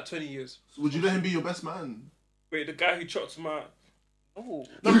 Let's say like 20 years. So would you let him be your best man? Wait, the guy who chopped my. Oh.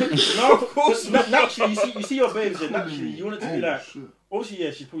 No, of course. Naturally, you see your babes. Yeah, naturally, you want it to be like. Shit. Obviously,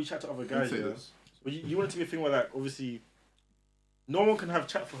 yeah, she's probably chat to other guys. Say Yeah, this. but you want it to be a thing where like obviously, no one can have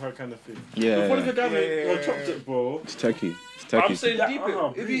chat for her kind of thing. Yeah, But what if the guy Yeah. chopped it, bro? it's turkey. It's But I'm turkey. saying Yeah, deep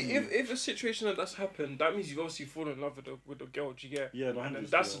oh, it. really? If a situation like that's happened, that means you've obviously fallen in love with the girl. Do you get? Yeah, no, And then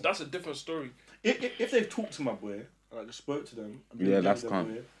 100%. that's a different story. If they've talked to my boy, and I just spoke to them. and been Yeah, with that's them,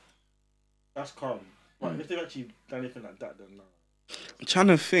 calm. boy, That's calm. But if they've actually done anything like that, then no. I'm trying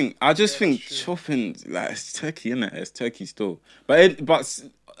to think. I just think chopping, like, it's turkey, innit? It's turkey still. But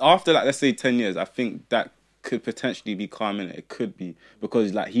after, like, let's say 10 years, I think that could potentially be calm, innit? It could be.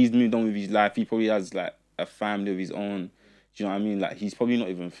 Because, like, he's moved on with his life. He probably has, like, a family of his own. Do you know what I mean? Like, he's probably not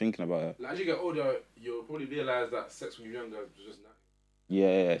even thinking about it. Like, as you get older, you'll probably realise that sex when you're younger is just nothing. Yeah,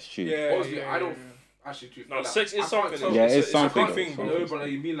 it's true. Yeah, Honestly, I don't actually do. No, like, sex is I something. can't Yeah, tell- it's something. a big thing, bro. No, but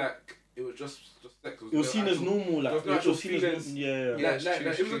like, you mean like it was just sex? It was seen as normal, like, There was no it actual was seen as feelings. yeah. Yeah. Like, it's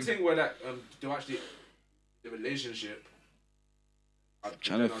it true. was a thing where like they were actually the relationship.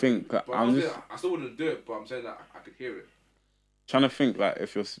 Trying to think, But I'm just I still wouldn't do it, but I'm saying that I could hear it. trying to think, like,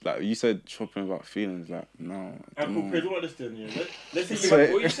 if you're, like, you said chopping about feelings, like, no. I don't Cool, know. Pedro, what this then? Yeah, let's say So-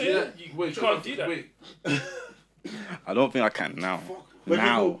 you. What you saying? Yeah, You wait, can't do that. Wait, I don't think I can now. Wait,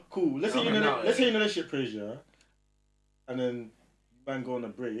 Now. cool. Let's say No, you no, let's say yeah. you know that shit praise, yeah, and then you man go on a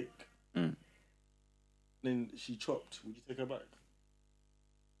break, Mm. then she chopped. Would you take her back?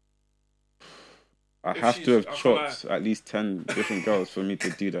 I If have she's- to have I can't chopped at least 10 different girls for me to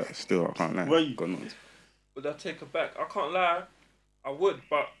do that. Still, I can't lie. Where you- God knows. Would I take her back? I can't lie. I would,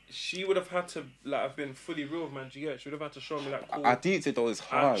 but she would have had to like have been fully real, man. Do you get it? She would have had to show me like, cool, I deeped it though, it's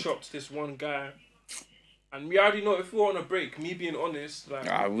I hard. chopped this one guy. And me, I already know if we were on a break, me being honest, like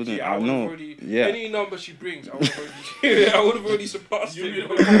I wouldn't, yeah, I would have know. already, Yeah. any number she brings, I would have already, I would have already surpassed you it.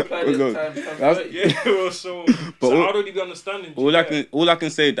 multiply Look, it times that's- 30. Yeah, well, so all- I'd already be understanding. All yeah. I can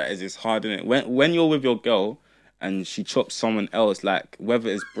say that is it's hard, innit? When you're with your girl and she chops someone else, like whether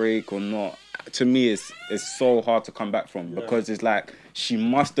it's break or not, to me it's so hard to come back from because it's like she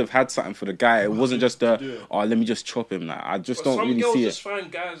must have had something for the guy. It wasn't just do a it. oh let me just chop him. Like I just But don't some really girls see just it.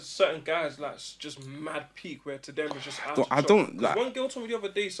 find certain guys like just mad peak where to them it's just out I don't, 'Cause like- one girl told me the other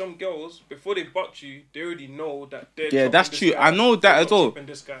day, some girls before they butt you, they already know that they're Yeah, chopping that's this true. guy, I know that they're as not well. chopping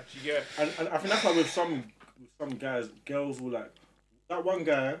this guy. Yeah, And I think that's why with some guys, girls will like that one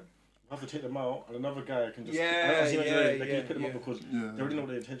guy have to take them out, and another guy can just they can just pick them up because they already know what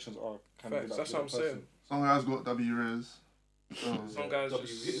their intentions are. Kind Facts, that's what I'm saying. Some guys got W-Res. Some guys W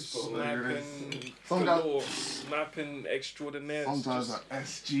just is for sniping, Some guys- galore, sniping extraordinaire. Some guys are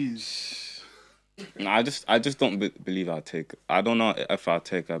SGs. No, I just don't believe I'll take. I don't know if I'll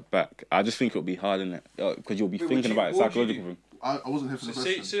take her back. I just think it'll be hard, innit? Because you'll be Wait, thinking about it what would you psychologically. do? I wasn't here for So the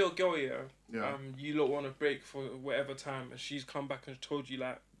say question. your girl, yeah, Yeah. you lot want to break for whatever time, and she's come back and told you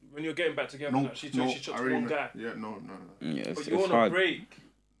like when you're getting back together, No, like, she told you she I chopped already one know. guy, Yeah, no. Yeah, but it's you want to hard. break.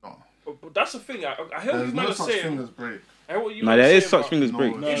 No. But that's the thing. I heard what There's you no man are such thing saying. as break. I heard what you No, man there are is saying such about- thing as No,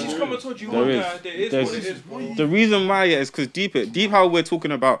 break. no. If she's come and told you There one is. guy, there is There's- what it is, bro. The reason why is because deep how we're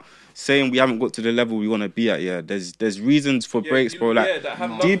talking about saying we haven't got to the level we want to be at. Yeah, there's reasons for breaks, bro. Like that have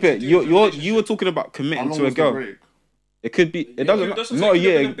No. nothing deep to it. do You with the you were talking about How committing long to a was the girl. break? It could be. It doesn't. that's Not what a I'm saying,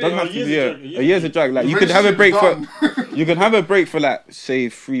 year. it It could be doesn't a have to year's be a a drag, a year's a drag. Like The you could have a break relationship for. is done. You can have a break for like say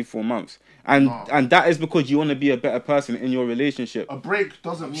 3-4 months, and No. that is because you want to be a better person in your relationship. A break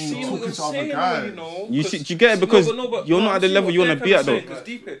doesn't mean See what talking I'm to other saying, guys. you know? You 'Cause- see, do you get it? Because you're not at the level you want to be at though. Because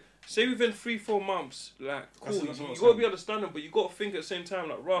deep it. Say within 3-4 months, like cool, That's what I'm you gotta saying. be understanding, but you gotta think at the same time,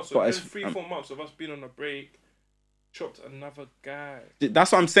 like Ross. So But within it's- 3-4 months of us being on a break, chopped another guy.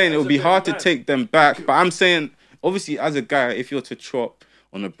 That's what I'm saying. It That's would a be bit hard to mad. take them back. But I'm saying, obviously, as a guy, if you're to chop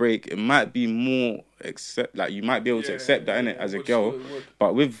on a break, it might be more like you might be able to accept that, innit, as a would, girl. it would.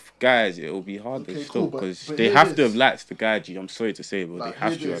 But with guys, it will be harder Okay, still cool, but because they hear have to this. have liked the guy. G, I'm sorry to say, but Like, they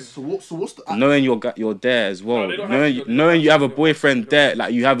have hear to. this. So what's the Knowing you're there as well, they don't have knowing to, they knowing don't you have a have to, boyfriend they don't have there,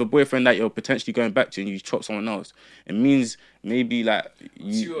 like you have a boyfriend that you're potentially going back to, and you chop someone else. It means maybe like See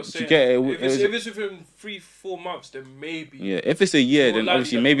you, what I'm you saying? get it. If it's within 3-4 months, then maybe. Yeah, if it's a year, More then likely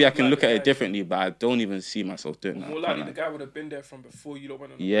obviously that- maybe I more can look at likely it that- differently. But I don't even see myself doing that. More I likely can't the lie. guy would have been there from before you lot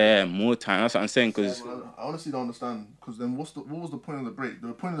went on. Yeah, more time. That's what I'm saying. Because I honestly don't understand. Because then what was the point of the break?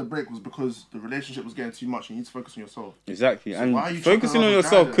 The point of the break was because the relationship was getting too much and you need to focus on yourself. exactly, So and why are you focusing chopping on another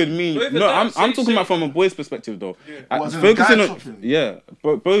yourself guy could then? mean Not even no. that, I'm say- talking say- about from a boy's perspective though. Yeah. Well, as in Focusing guy on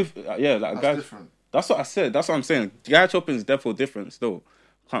chopping? both yeah, like That's guys. different. That's what I said. That's what I'm saying. Guy chopping is definitely different. Still,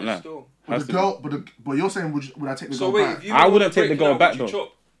 can't lie. Still. But Has the to girl, but you're saying would I take the So girl wait, back? if you I were wouldn't to take the break girl now, back, would you though.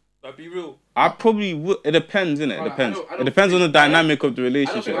 chop? Like, be real. I probably would. It depends, innit? It Alright, depends. I don't It depends on the think- dynamic of the I don't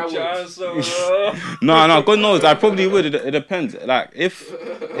relationship. think I would. Chance, No, God knows. I probably would. It depends. Like if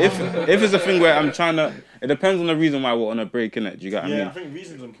it's a thing where I'm trying to. It depends on the reason why we're on a break, innit? Do you get what I Yeah, I mean? think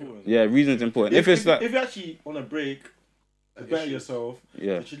reason's important. Yeah, reason's important. If it's like if you're actually on a break to better yourself,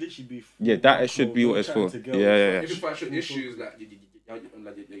 yeah. it should literally be. Yeah, that it should be what it's for. chatting to Yeah, girls. yeah, yeah. If you find issues, like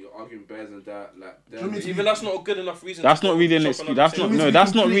you're arguing bears and that. Like, even that's not a good enough reason. That's not really an excuse. That's not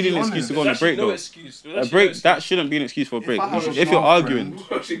really an excuse to go on a break, though. A break that shouldn't be an excuse for a break. If you're arguing,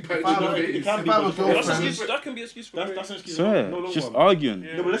 that can be an excuse for a break. That's an excuse. sir, just arguing.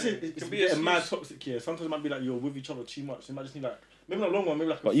 No, but let's say it's getting mad toxic here. Sometimes it might be like you're with each other too much. So you might just need like maybe not a long one, maybe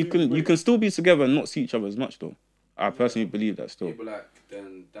like. But you can still be together and not see each other as much, though. I personally believe that still. Yeah, but like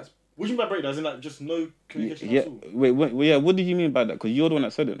then that's. What do you mean by break? As in like just no communication Yeah. at all? Wait. What did you mean by that? Because you're the one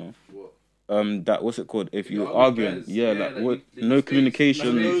that said it, no? What? That what's it called? If you're arguing arguing, bears, like what? like, No like,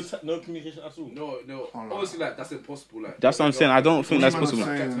 communication. No communication at all. No. Obviously, like that's impossible. Like That's what I'm saying. I don't think that's What possible.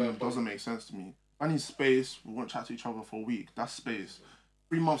 I'm saying doesn't make sense to me. I need space. We won't chat to each other for a week. That's space.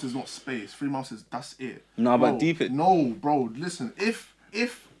 3 months is not space. 3 months is that's it. No, Bro, but deep it. No, bro. Listen, if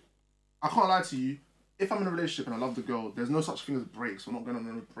I can't lie to you, if I'm in a relationship and I love the girl, there's no such thing as breaks. We're not going on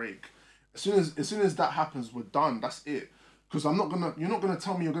a break. As soon as that happens, we're done. That's it. Because you're not gonna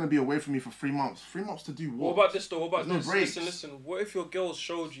tell me you're gonna be away from me for 3 months. 3 months to do what? What about this though? What about There's this? no breaks. Listen. What if your girl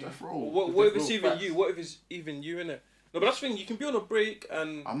showed you? Death row. What if it's Death row, even facts. you? What if it's even you, innit? No, but that's the thing. You can be on a break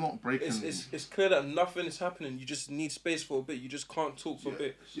and I'm not breaking. it's clear that nothing is happening. You just need space for a bit. You just can't talk for a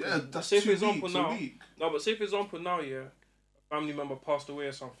bit. Yeah, that's Say 2 for example weeks, now. a week. No, but say for example now, yeah, a family member passed away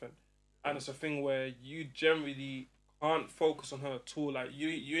or something, and it's a thing where you generally can't focus on her at all. Like you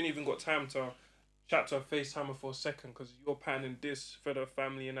ain't even got time to chat to her, FaceTime her for a second because you're planning this for the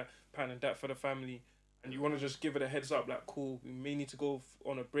family and that, planning that for the family, and you want to just give it a heads up, like, cool, we may need to go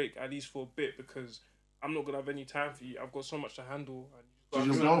on a break at least for a bit because I'm not gonna have any time for you. I've got so much to handle. She's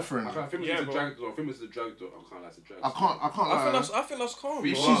your girlfriend. I think it's a drag though. I think it's a drag though. I can't like to drag. I can't. I think that's calm.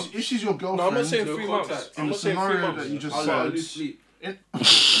 If bro. she's your girlfriend, No, I'm not saying no 3 contact. months. in I'm the not saying 3 scenario months. that you just I'll lose said, sleep.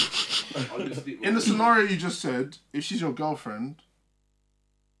 I'll lose sleep. in the scenario you just said, if she's your girlfriend,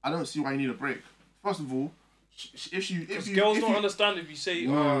 I don't see why you need a break. First of all, if Girls don't understand if you say,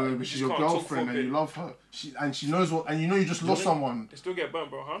 no, you but she's just your can't talk for a girlfriend and bit. you love her. She knows what, and you know you just lost someone. They still get burnt,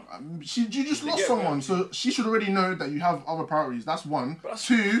 bro, huh? You just lost get someone, burnt. so she should already know that you have other priorities. That's one.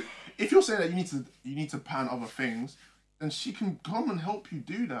 Two, if you're saying that you need to plan other things, then she can come and help you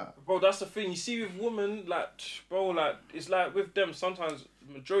do that. Bro, that's the thing. You see with women, like, bro, like, it's like with them, sometimes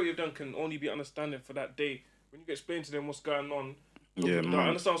the majority of them can only be understanding for that day. When you explain to them what's going on, Yeah, they man.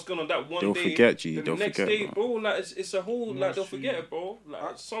 understand what's going on that one They'll day. forget, G. then They'll the next forget, day, bro. bro, like, it's a whole, like, That's they'll true. forget it, bro.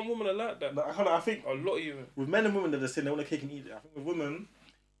 Like, some women are like that. Like, I think A lot even. with men and women that are saying they want a cake and eat it. I think with women,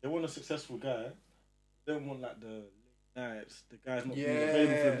 they want a successful guy. They don't want like the nights, the guys not being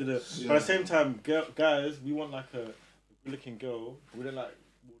available for them. But at the same time, guys, we want like a good-looking girl. We don't like.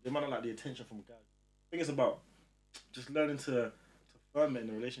 They might not like the attention from guys. I think it's about just learning to firm it in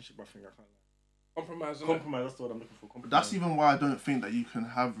a relationship. I think I can't lie. Compromise. Compromise. That's the word I'm looking for. Compromise. That's even why I don't think that you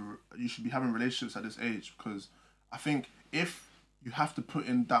should be having relationships at this age, because I think if you have to put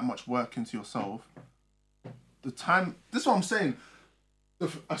in that much work into yourself, this is what I'm saying.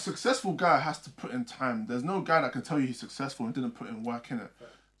 A successful guy has to put in time. There's no guy that can tell you he's successful and didn't put in work in it.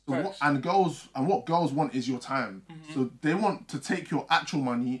 So what girls want is your time. Mm-hmm. So they want to take your actual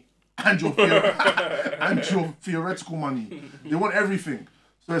money and your and your theoretical money. They want everything.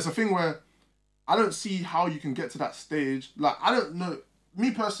 So it's a thing where I don't see how you can get to that stage. Like, I don't know.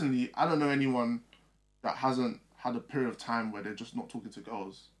 Me personally, I don't know anyone that hasn't had a period of time where they're just not talking to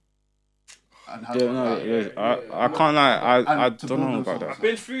girls. And I can't lie. I don't know about that. I've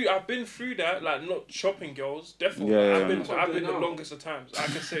been through that, like not shopping girls, definitely. Yeah, I've been the longest of times. I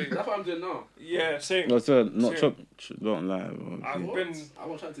can say. That's what I'm doing now. Yeah, same. No, sir, not Same. chop. Don't lie. Bro. I've been. I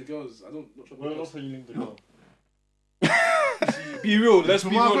won't chat to girls. I don't not chop Well, girls. also you link the girl. Be real. Let's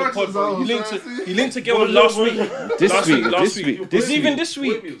be real on the pod, bro. He linked a girl last week. This week. It's even this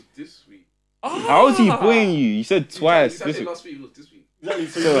week. It was this week. How is he boying you? You said twice. He This said week. last week. It was this week. Exactly.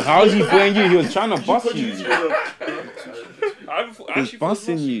 So how is he boying you? He was trying to bust you. I He's actually busting thought it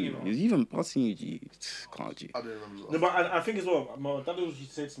was you. last week, He's even busting you, G. Can't G. I don't remember. No, but I think as well, my dad always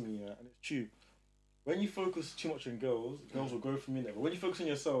used to say to me, and it's true. When you focus too much on girls will go from you there. But when you focus on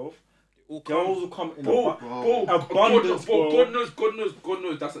yourself, girls will come in abundance, bro. God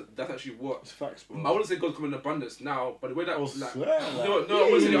knows. That's actually what. It's facts, bro. I wouldn't say God come in abundance now, but the way that I like, swear, no, I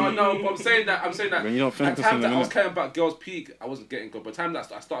wouldn't say no. But I'm saying that When you don't at focus times on that the I was minute. caring about girls' peak, I wasn't getting God. By the time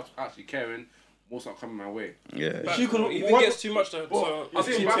that I started actually caring, more started coming my way. Yeah. But She could- it even what- gets too much to. I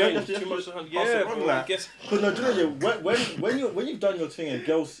think back- Too much to handle. Pass it Yeah, on, bro. like- It gets. Because no, do you know, when you've done your thing and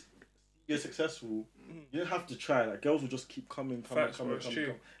girls you're successful, you don't have to try. Like girls will just keep coming, Facts, bro, it's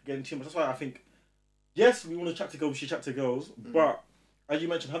true. getting too much. That's why I think, yes, we want to chat to girls. We should chat to girls, but as you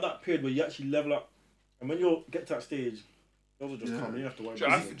mentioned, have that period where you actually level up, and when you get to that stage, girls will just come. You don't have to worry. Do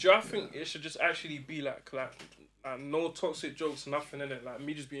I think it should just actually be like Like, no toxic jokes, nothing in it. Like,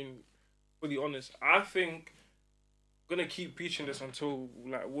 me just being fully honest. I think I'm gonna keep preaching this until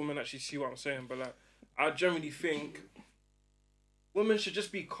like women actually see what I'm saying. But like, I generally think women should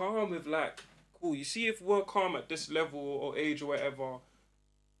just be calm with like, cool. You see, if we're calm at this level or age or whatever,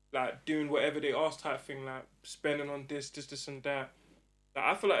 like doing whatever they ask type thing, like spending on this and that. Like,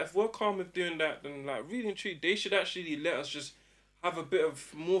 I feel like if we're calm with doing that, then like really and truly, they should actually let us just have a bit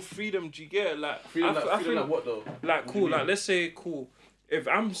of more freedom. Do you get it? Like Freedom, I feel like what though? Like cool. Like let's say cool. If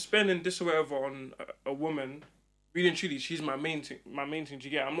I'm spending this or whatever on a woman, really and truly, she's my main thing. My main thing. Do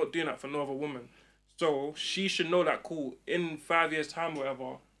you get it? I'm not doing that for no other woman. So she should know that cool. In 5 years' time,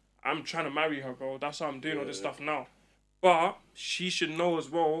 whatever, I'm trying to marry her, bro. That's how I'm doing all this stuff now. But she should know as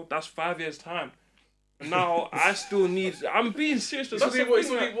well. That's 5 years' time. Now I still need. I'm being serious. That's You still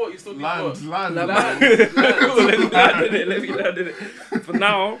need what? You still need what? Land. Cool, let me land in it. For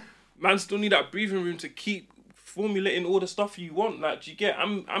now, man, still need that breathing room to keep formulating all the stuff you want. Like, do you get?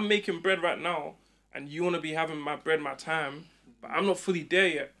 I'm making bread right now, and you want to be having my bread, my time, but I'm not fully there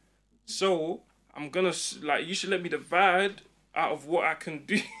yet. So I'm gonna like. You should let me divide out of what I can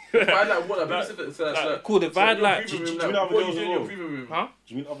do. Divide like what? Cool. Divide like. Do you mean other girls as well? Huh?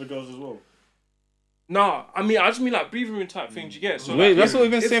 Do you mean other girls as well? Nah, I just mean like breathing room type things. You get? So Wait, like, that's what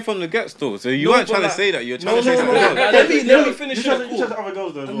we've been saying from the get though. So you No, weren't but trying like- to say that. You're trying to say something Like, else. let me finish You it. said Cool. other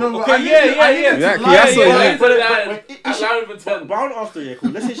girls though as well. No, but Okay, I need to Exactly, lie, that's what man. you- But I want to ask though, yeah, cool.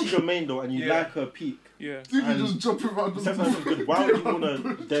 Let's say she's your main though, and you Yeah. like her peak. Yeah. You can just jump around the Sometimes it's good. Why would you want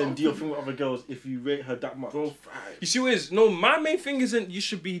to then do your thing with other girls if you rate her that much? Bro, You see what it is? No, my main thing isn't you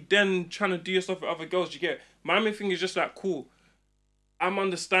should be then trying to do your stuff with other girls. You get? My main thing is just like cool. I'm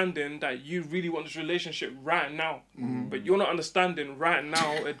understanding that you really want this relationship right now, but you're not understanding right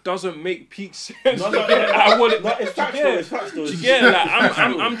now. It doesn't make peak sense. I want it. It's facts Yeah. though. It's facts though. Do you get it? Like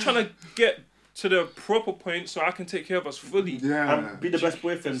I'm trying to get to the proper point so I can take care of us fully. Yeah. And be the best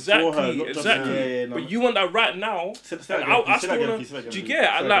boyfriend Exactly, for her, not just exactly. no. But you want that right now. Say And that again, I please, say still that again, wanna. please, say that again, Do you please. get it?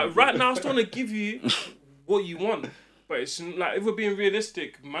 Say that Like again, right please. now, I still want to give you what you want. But it's like if we're being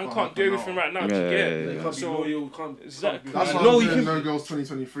realistic, man Can't can't do happen everything now. right now. Do you Yeah, get yeah, it? you can't be So loyal, can't exactly. That's why No, I'm you doing can- No Girls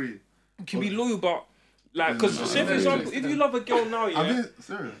 2023. you can be loyal, but like, because No, say for no, example, no. if you love a girl now, I'm yeah. being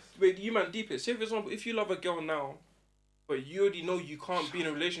serious. Wait, you man deep it. Say for example, if you love a girl now, but you already know you can't be in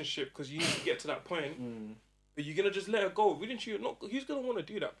a relationship because you need to get to that point. But you're gonna just let her go. Wouldn't you? Not who's gonna want to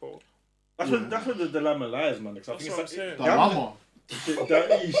do that, bro? That's what the dilemma lies, man. Because I That's think what I'm it's saying. The mama.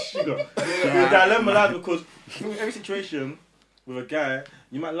 the dilemma lies because in every situation with a guy,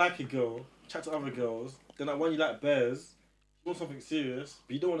 you might like a girl, chat to other girls, then like when you like bears, you want something serious,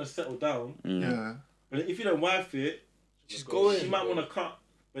 but you don't want to settle down. Yeah. But then if you don't wife it, She's going. she might want to cut.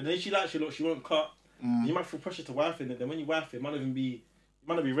 But then she likes you, look, she won't cut. You might feel pressure to wife it. Then when you wife it, it might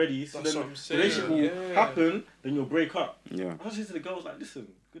not be ready. So That's then what I'm saying. relationship will Yeah. happen. Then you'll break up. Yeah. I was saying to the girls like, listen,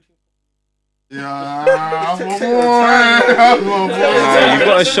 good. Yeah. My Take boy. your time. My boy. Nah, you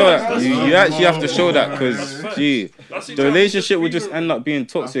gotta show that. You actually have to show that That's because, facts. gee, That's the relationship would just end up being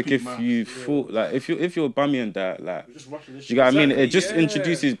That's toxic peak if maths. you thought like if you're bummy and that like. Just rush this You got what I mean? It Exactly, just yeah.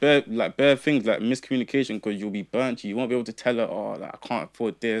 introduces bare things like miscommunication because you'll be burnt. You won't be able to tell her, oh, like, I can't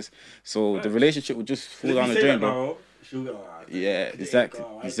afford this. So the relationship will just fall down the drain, bro. She'll go, Yeah, exactly.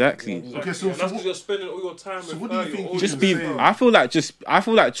 Okay, so That's because what, you're spending all your time So with what do her. you you're think always Just can be. say- I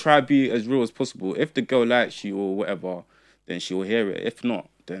feel like try be as real as possible. If the girl likes you or whatever, then she will hear it. If not,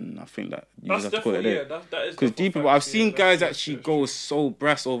 then I think that you That's just have to call it definitely, there. that is. Because definitely deep people, I've facts, seen yeah, guys that's actually true. go so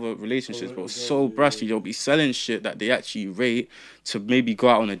brass over relationships, bro. So brassy, they'll be selling shit that they actually rate to maybe go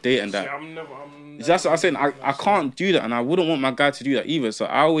out on a date and that. Yeah, I'm never. That's what I'm saying. I can't do that, and I wouldn't want my guy to do that either. So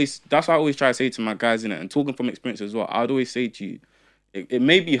that's what I always try to say to my guys in it, and talking from experience as well. I'd always say to you, it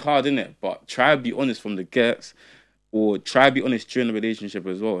may be hard in it, but try to be honest from the gets, or try to be honest during the relationship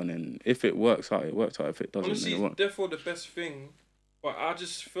as well. And then if it works out, it works out. If it doesn't, Honestly, then it it's won't. therefore the best thing. But I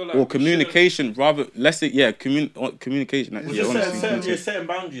just feel like Or we communication, rather. Let's say, yeah, communication. Actually, It's honestly. just setting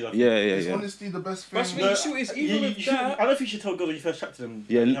boundaries. I think. Yeah, is yeah. honesty the best thing? That's what you see. It's even with that. I don't think you should tell girls when you first chat to them.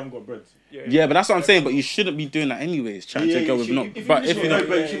 Yeah. You haven't got bread. Yeah, but that's what I'm saying. But you shouldn't be doing that anyways. Trying to go with not. But if you know, know,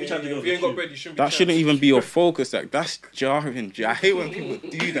 bread, you shouldn't be chatting to girls. If you ain't got bread, you shouldn't be. that shouldn't even be your focus. Like that's jarring. I hate when people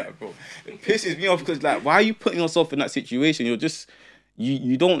do that, bro. It pisses me off because like, why are you putting yourself in that situation? You're just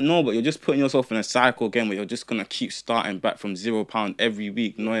you don't know, but you're just putting yourself in a cycle again where you're just gonna keep starting back from £0 every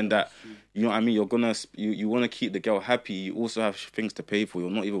week, knowing that you know what I mean. You're gonna you want to keep the girl happy. You also have things to pay for.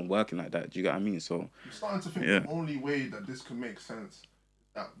 You're not even working like that. Do you get what I mean? So I'm starting to think Yeah. the only way that this can make sense is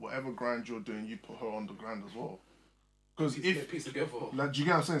that whatever grind you're doing, you put her on the grind as well. Because if, piece together. like, do you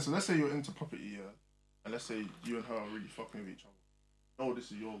get what I'm saying? So let's say you're into property, yeah, and let's say you and her are really fucking with each other. No, this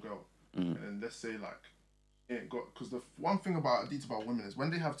is your girl, and then let's say like ain't got, because the one thing about women is when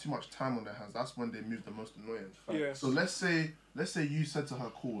they have too much time on their hands, that's when they move the most annoying. Yeah. So let's say you said to her,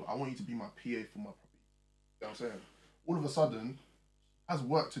 "Cool, I want you to be my PA for my property." You know what I'm saying? All of a sudden, she has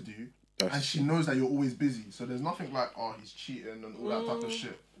work to do, and she knows that you're always busy. So there's nothing like, "Oh, he's cheating" and all that type of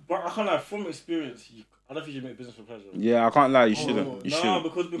shit. But I can't lie, from experience, I don't think you should make business for pleasure. Yeah, I can't lie. You shouldn't. You shouldn't.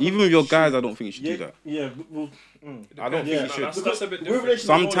 Because Even with your guys, I don't think you should do that. Yeah, well, I don't think you should. That's a bit different.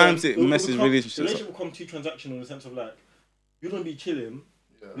 Sometimes it messes relationships up. Relationship will become too transactional in the sense of like, you're gonna be chilling,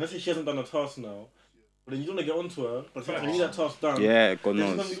 and let's say she hasn't done a task now, but then you don't want to get onto her, but you need that task done. Yeah, God There's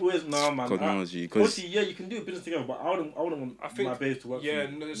knows. gonna be always, nah, man. God knows you. Obviously, yeah, you can do a business together, but I wouldn't want my babes to work for Yeah,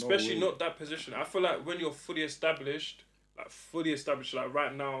 me. no, especially not that position. I feel like when you're fully established, like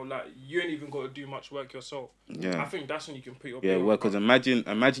right now, like you ain't even got to do much work yourself. Yeah. I think that's when you can put your Yeah, pay well, on. because imagine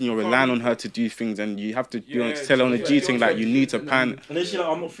you're relying on her to do things, and you have to tell her on a G thing like you need to pan. And then she's like,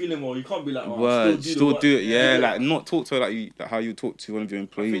 I'm not feeling well. You can't be like, oh, Word, still do it. Yeah, Yeah. like not talk to her like how you talk to one of your I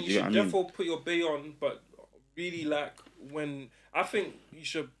employees. think you You know should what I mean? therefore put your bay on, but really like when I think you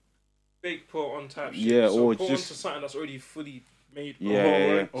should bake put on type shit. Yeah, so or put just- onto something that's already fully made.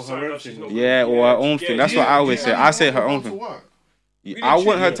 Yeah. Or something her that own she's thing. not Yeah, gonna- or her own thing. That's what I always say. I say her own To thing. work. Really I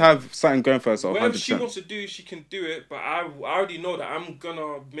want her truly. to have something going for herself. Whatever she 100%. wants to do, she can do it. But I already know that I'm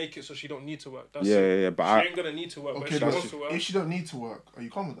gonna make it so she don't need to work. That's Yeah, it. yeah, but she I- ain't gonna need to work. Okay, but if she but wants to work, if she don't need to work, are you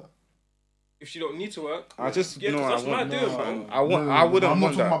calm with that? if she don't need to work, I just yeah, no, 'cause I that's my want. doing, man. I want. No, I wouldn't I'm not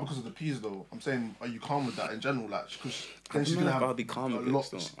want talking about that. because of the peas though. I'm saying, are you calm with that in general? Like, because I then don't she's know gonna if have I'll be calm a with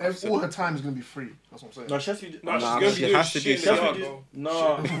lot. this, though. All her time is gonna be free. That's what I'm saying. No, she has to be. No, Nah, she's gonna she be doing has to do shit in the something. yard, bro. No,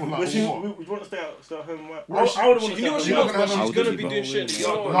 Like, but she, what? would you want to stay at home? Well, I would she- want to You stay know at what she home. wants, but I'll she's do gonna it, be bro. doing shit in the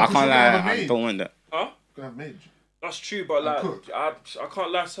No, yard. I because can't you're gonna have a lie. I maid. don't want that. Huh? Gonna have maids. That's true, but like cook. I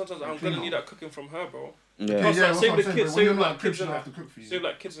can't lie. Sometimes I'm clean gonna need up. that cooking from her, bro. Yeah. Plus, Yeah, like, that's save what the I'm saying, kids, but when you're save not like crib, kids she in don't that. have to cook for you. Save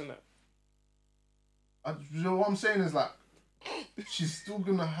like kids in that. You know what I'm saying is like, she's still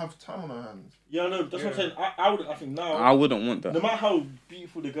gonna have time on her hands. Yeah, no, that's what I'm saying. I think now, I wouldn't want no that. matter how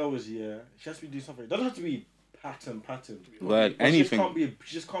beautiful the girl is, yeah, she has to be doing something. It doesn't have to be pattern. Word, But anything.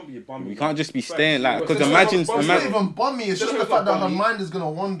 She just can't be a bum. We can't just be staying like because It's imagine. It's not even bummy. It's just the fact that her mind is gonna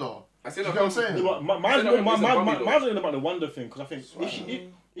wander. I You said get what I'm saying? No, but mine's I said that not it's a bummy, though. mine's not even about the wonder thing because I think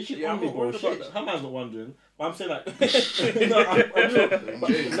if she Yeah, I'm bummy, not bro, worried about that. her man's not wondering. But I'm saying like,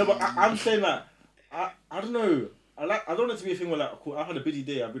 I'm saying that I don't know. I don't want it to be a thing where like, cool, I had a busy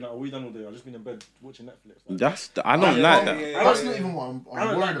day. I've been like, what you done all day? I've just been in bed watching Netflix. Like, I don't like that. That's not even what I'm I don't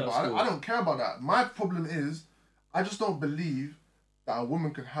worried like that about. still. I don't care about that. My problem is, I just don't believe that a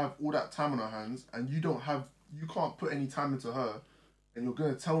woman can have all that time on her hands and you can't put any time into her, and you're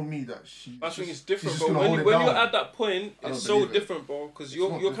gonna tell me that she. I think it's different, she's bro. just gonna hold it When down. you're at that point, I don't it's so believe it. different, bro. Because It's you're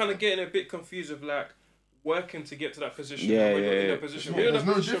not kind of different. getting a bit confused of like working to get to that position. Yeah, and when you're in yeah, that yeah. position, It's when you're in not- that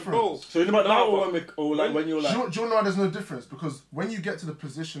there's no position, bro. difference. so it's about now No, or like when you're Do like. you know why there's no difference? Because when you get to the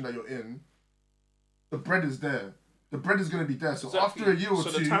position that you're in, the bread is there. The bread is gonna be there. So Exactly. after a year or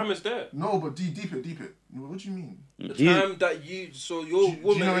so two, the time is there. no, but deep it. What do you mean? The He- time that so your Do you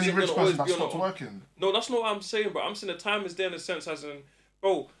woman know any isn't rich gonna always person that be stopped on. working? No, that's not what I'm saying, bro. I'm saying the time is there in the sense as in,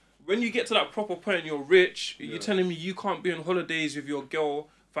 bro, when you get to that proper point and you're rich, you're telling me you can't be on holidays with your girl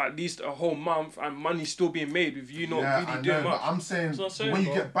for at least a whole month and money still being made with you not Yeah, really I doing know, much. but I'm saying, That's what I'm saying, when you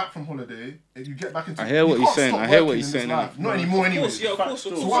bro. get back from holiday, if you get back into, I hear what you he's can't saying. stop I hear what working he's in this saying, life. innit? Not anymore, Of anyway. course, yeah, of course, of So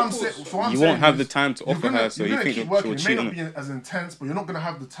course, what I'm of saying, course. so what I'm You saying won't have is, the time to you're offer gonna, her, so you're you gonna think keep she'll working. It may cheat on not it. be as intense, but you're not gonna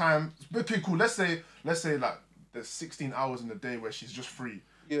have the time. Okay, cool. Let's say like there's 16 hours in the day where she's just free,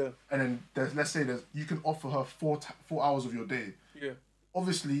 Yeah, and then let's say you can offer her 4 hours of your day. yeah.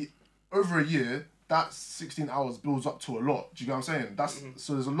 Obviously, over a year, that 16 hours builds up to a lot. Do you get what I'm saying?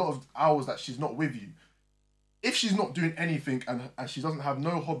 So there's a lot of hours that she's not with you. If she's not doing anything and she doesn't have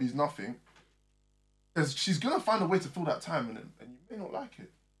no hobbies, nothing, she's gonna find a way to fill that time in it, and you may not like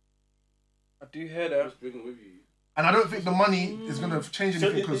it. I do hear that. Just bring it with you. And I don't think the money is gonna change So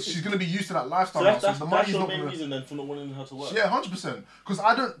anything because she's gonna be used to that lifestyle So now. So that's the that's money's your not main gonna. reason then for not wanting her to work. Yeah, 100%. Because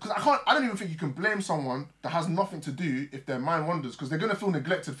I don't even think you can blame someone that has nothing to do if their mind wanders. Because they're gonna feel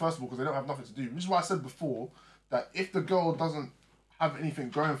neglected first of all because they don't have nothing to do. Which is why I said before that if the girl doesn't have anything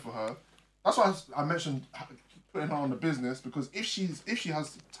going for her, that's why I mentioned putting her on the business. Because if she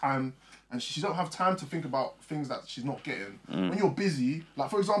has time and she don't have time to think about things that she's not getting, when you're busy, like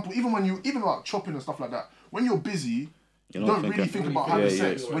for example, even like shopping and stuff like that, when you're busy. You don't really think about having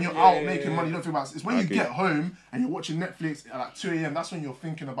sex. When you're out making money, you don't think about it. It's when you get home and you're watching Netflix at like 2 a.m. That's when you're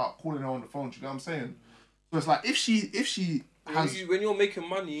thinking about calling her on the phone. Do you know what I'm saying? So it's like if she has, When you're making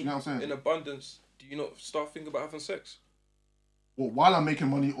money you know what I'm saying? in abundance, do you not start thinking about having sex? Well, while I'm making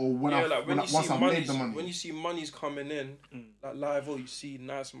money or when once I've made the money. When you see money's coming in, like live, or you see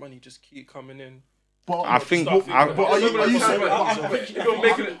nice money just keep coming in, But I think. Start thinking but are you about it. saying? If you're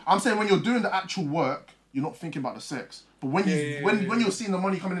making it, I'm saying when you're doing the actual work, you're not thinking about the sex. But when when you're seeing the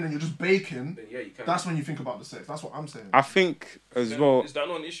money coming in and you're just baking, Then, yeah, you can. that's when you think about the sex. That's what I'm saying. I think as well. is that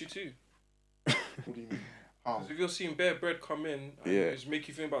not an issue too? What do you mean? How? 'Cause if you're seeing bare bread come in and it's make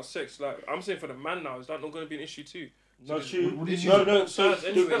you think about sex, like I'm saying for the man now, is that not going to be an issue too? No, true. What do you No, mean? no. So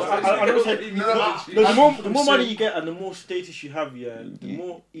Anyway, I don't say. No, The more money you get and the more status you have, the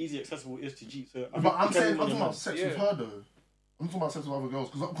more easy accessible it is to cheat. So But I'm saying, I'm talking about sex with her though. I'm talking about sex with other girls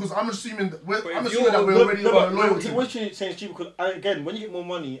because I'm assuming that we're already on a loyalty. What you're saying is true because again, when you get more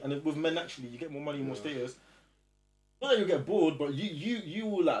money and with men naturally, you get more money, more status. Not that you get bored, but you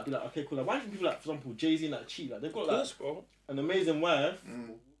will like be like, okay, cool. Like, why do people like, for example, Jay-Z like cheat? Like they've got like an amazing wife,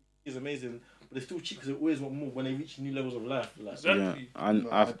 is amazing, but they still cheat because they always want more when they reach new levels of life. Like, Exactly.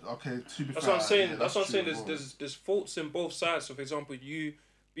 Okay, to be That's fair, what I'm saying. yeah, that's what I'm saying. true, There's faults in both sides. So, for example, you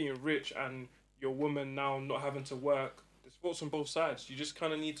being rich and your woman now not having to work. There's faults on both sides. You just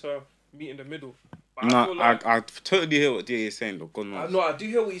kind of need to meet in the middle. But I feel like, I totally hear what DA is saying, though. God knows. I do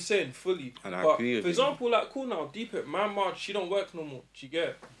hear what he's saying fully. And I but agree with for you. example, like cool now, deep it, my Marge, she don't work no more. She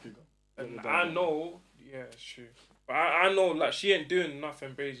get, and I know, yeah, it's true. But I know, like she ain't doing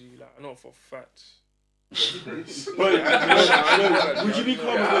nothing crazy. Like I know for a fact. would you be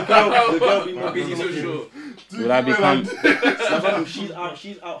calm with the girl being more busy? So sure. Would I be calm?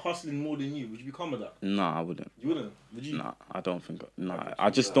 She's out hustling more than you. Would you be calm with that? Nah, I wouldn't. You wouldn't. Would you? Nah, I don't think. Nah, I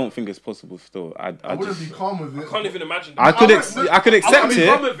just don't think it's possible. Still, I wouldn't just. be calm with it. I can't even imagine. I could accept I'd be calm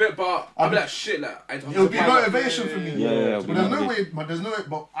it. with it, but I'd be like, shit, like, It would be motivation for me. Yeah, But there's no way.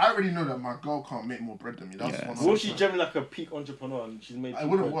 But I already know that my girl can't make more bread than me. That's one. What if she's generally like a peak entrepreneur and she's made? It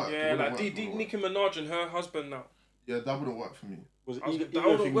wouldn't work. Yeah, like Nicki Minaj and her husband now. Yeah, that wouldn't work for me. That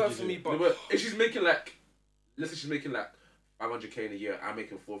wouldn't work for me, but if she's making like, let's say she's making like 500k in a year, I'm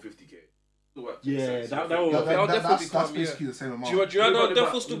making 450k. Yeah, that I'll definitely That's be calm, basically the same amount. Do you know I'll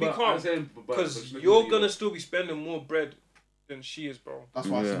definitely still be calm? Because you're gonna still. still be spending more bread than she is, bro. That's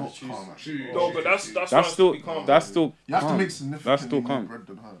why it's not calm. Actually. No, but that's why That's I'll still. be calm. That's still. You have to calm. make That's significantly still more calm. bread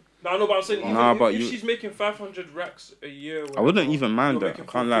than her. No, but I'm saying even Nah, if, but if you- she's making 500 racks a year, I wouldn't even mind you're that. I making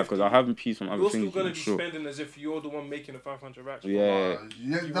can't lie because I 450, have peace from other you're things. still gonna be Sure. spending as if you're the one making the 500 racks. Yeah.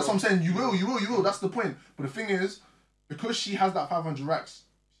 Yeah, that's what I'm saying. You will. That's the point. But the thing is, because she has that 500 racks,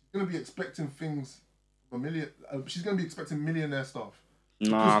 she's gonna be expecting things from a million. She's gonna be expecting millionaire stuff.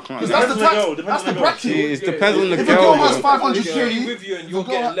 Nah, I can't. Because that's the Depends on the girl, tax. That's the depends on the girl. bracket. See, it depends on the If a girl has girl. 500k, with you and you're if a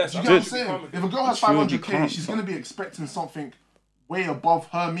girl- getting less, do I you get what I'm should be saying? calm with If it. a girl has Sure, you 500k, can't, she's but- gonna be expecting something way above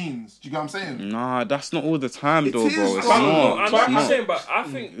her means. Do you get what I'm saying? Nah, that's not all the time, It though, is, bro. It's bro. I know not. what It's you're not. saying, but I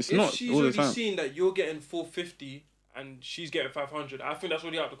think It's if not she's all the already time. seen that you're getting 450 and she's getting 500, I think that's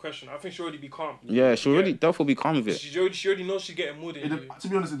already out of the question. I think she'll already be calm. Yeah, she'll already definitely be calm with it. She already knows she's getting more than you. To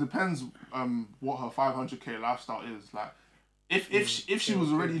be honest, it depends what her 500k lifestyle is. Like, if she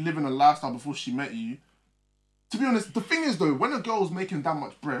was already living a lifestyle before she met you, to be honest, the thing is though, when a girl's making that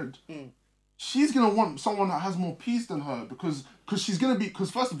much bread, she's gonna want someone that has more peace than her because she's gonna be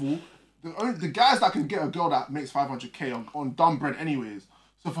first of all, the guys that can get a girl that makes 500k are on dumb bread anyways.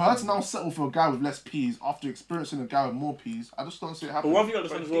 So for her to now settle for a guy with less peas after experiencing a guy with more peas, I just don't see it But happening. one thing I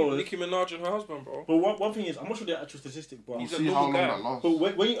understand as well is, Nicki Minaj and her husband, bro. but one thing is, I'm not sure the actual statistic, but He's a See how normal long guy. that lasts.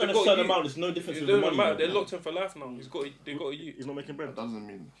 but when you earn a got certain you. amount, there's no difference It with the doesn't money. matter. They're locked in for life now. They got a you. He's not making bread. That doesn't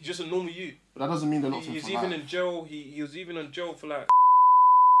mean. He's just a normal you. But that doesn't mean they're locked in He's for even life. in jail. He was even in jail for like.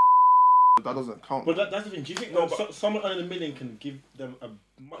 That doesn't count. But that's the thing. Do you think No, someone earning $1 million can give them a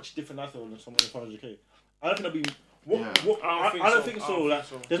much different lifestyle than someone earning 500k? I don't think that'd be. I don't think so. Like,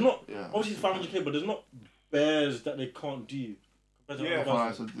 there's not. Yeah. Obviously, it's 500k, but there's not bears that they can't do. compared to Yeah. other Alright,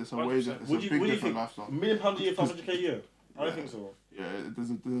 guys. so it's a way. It's a Would you big think different lifestyle. £1 million a year, 500k a year? I don't think so. Yeah, there's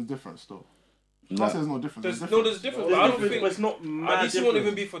a difference still. No. Can't say there's no difference. There's difference. there's difference. There's But I don't difference, think. but it's not mad At least it won't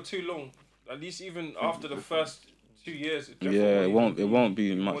difference. even be for too long. At least even after the first 2 years. Yeah, it won't be much won't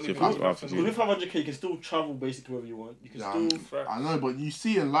difference even after happen. two. With 500k, you can still travel basically wherever you want. You can Yeah, still. I know, but you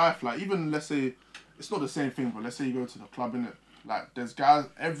see in life, like even let's say it's not the same thing, but let's say you go to the club, innit? Like there's guys,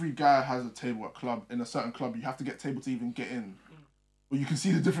 every guy has a table at club. In a certain club, you have to get table to even get in. But you can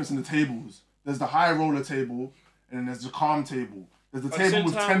see the difference in the tables. There's the high roller table, and then there's the calm table. There's the At the table same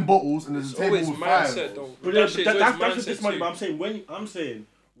with time, 10 bottles, and there's It's a table always with mindset 5. though. But That shit's always that's with this mindset money. too. But I'm saying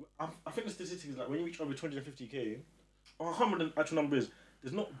I think the statistics is like when you reach over 250k, I can't remember the actual number is.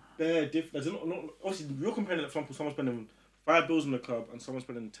 There's not bare difference. There's not obviously you're comparing, for example, someone spending $5 in the club and someone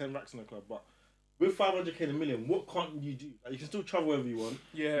spending 10 racks in the club, but with 500k and $1 million, what can't you do? Like, you can still travel wherever you want.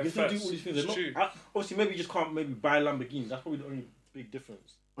 Yeah, You can still do facts. all these things. It's There's true. not, obviously, maybe you just can't maybe buy Lamborghinis. That's probably the only big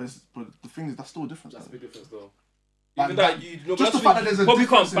difference. But the thing is, that's still a difference. That's a though. big difference though. Even that, just the fact that there's a probably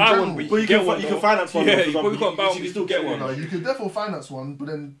difference can't buy in one, general. but But you get one. you can finance one. Yeah, for you probably example. can't buy one, You but can still get one. Like, you can definitely finance one, but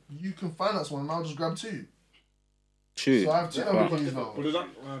then you can finance one and I'll just grab two. True. So I have two Lamborghinis now. But is that?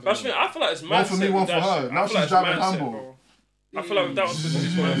 That's the thing, I feel like it's mindset. One for me, one with that for her. shit. Now I feel she's like it's driving mindset, Lambo. bro. I feel like with that one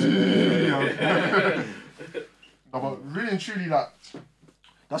specific mindset. No, but really and truly, like,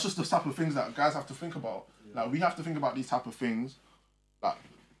 that's just the type of things that guys have to think about. Like, we have to think about these type of things. Like,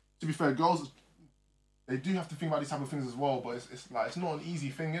 to be fair, girls, they do have to think about these type of things as well, but it's like, it's not an easy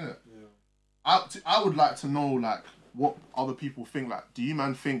thing, innit? Yeah. I would like to know, like, what other people think. Like, do you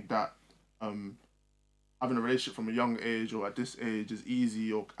man think that having a relationship from a young age or at this age is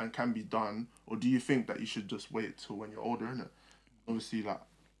easy and can be done? Or do you think that you should just wait till when you're older, innit? Obviously, like,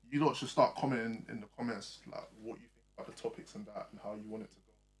 you lot should start commenting in the comments, like, what you think about the topics and that and how you want it to go.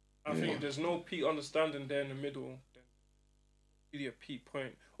 I think if there's no peak understanding there in the middle, then really a peak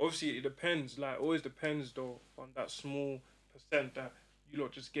point. Obviously, it depends. Like, always depends though on that small percent that you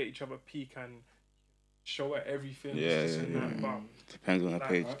lot just get each other peak and show her everything. Yeah. But Depends on the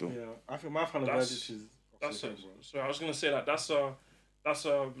page, though. Yeah, I think my fan of That's- Reddit is. that's it. So I was gonna say that that's a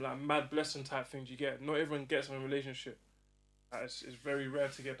like mad blessing type thing you get. Not everyone gets in a relationship. Like, it's very rare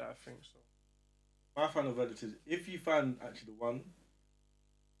to get that, I think. So My fan of Reddit is if you find actually the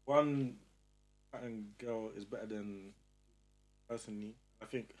one pattern girl is better than personally. I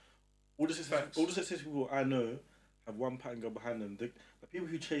think all the successful people I know have one pattern girl behind them. The people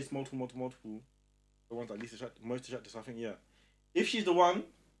who chase multiple, the ones that least attractive, most attractive. So I think if she's the one,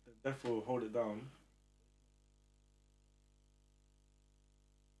 then therefore hold it down.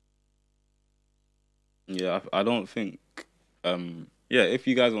 Yeah, I don't think. If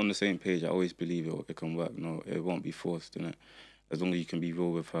you guys are on the same page, I always believe it can work. No, it won't be forced, innit? As long as you can be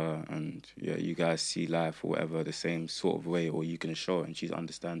real with her and you guys see life or whatever the same sort of way, or you can show her and she's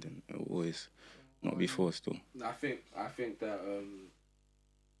understanding. It will always not be forced, though. I think that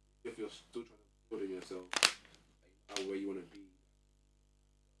if you're still trying to build in yourself, like, where you want to be,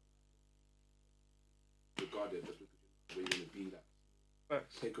 regarded just because you're where you want to be, like,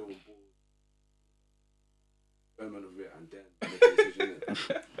 take her on board. Of it and then make a decision.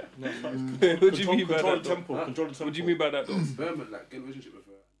 what do you mean by Control that? the tempo. Control the tempo. What do you mean by that, though? Experiment, like, get a relationship with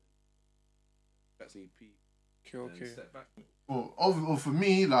her. That's EP. Okay. Step back. Well, for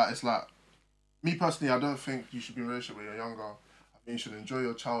me, like, it's like, me personally, I don't think you should be in a relationship when you're younger. I think you should enjoy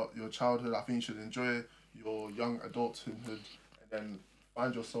your childhood. I think you should enjoy your young adulthood and then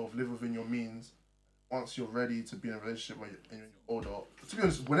find yourself, live within your means. Once you're ready to be in a relationship when you're older, to be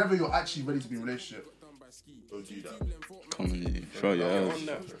honest, whenever you're actually ready to be in a relationship, go do that. Come on, throw your L's.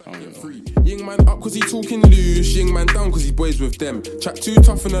 Ying man up cause he talking loose, Ying man down cause he boys with them. Chat too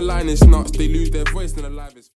tough in the line, it's nuts, they lose their voice and the live is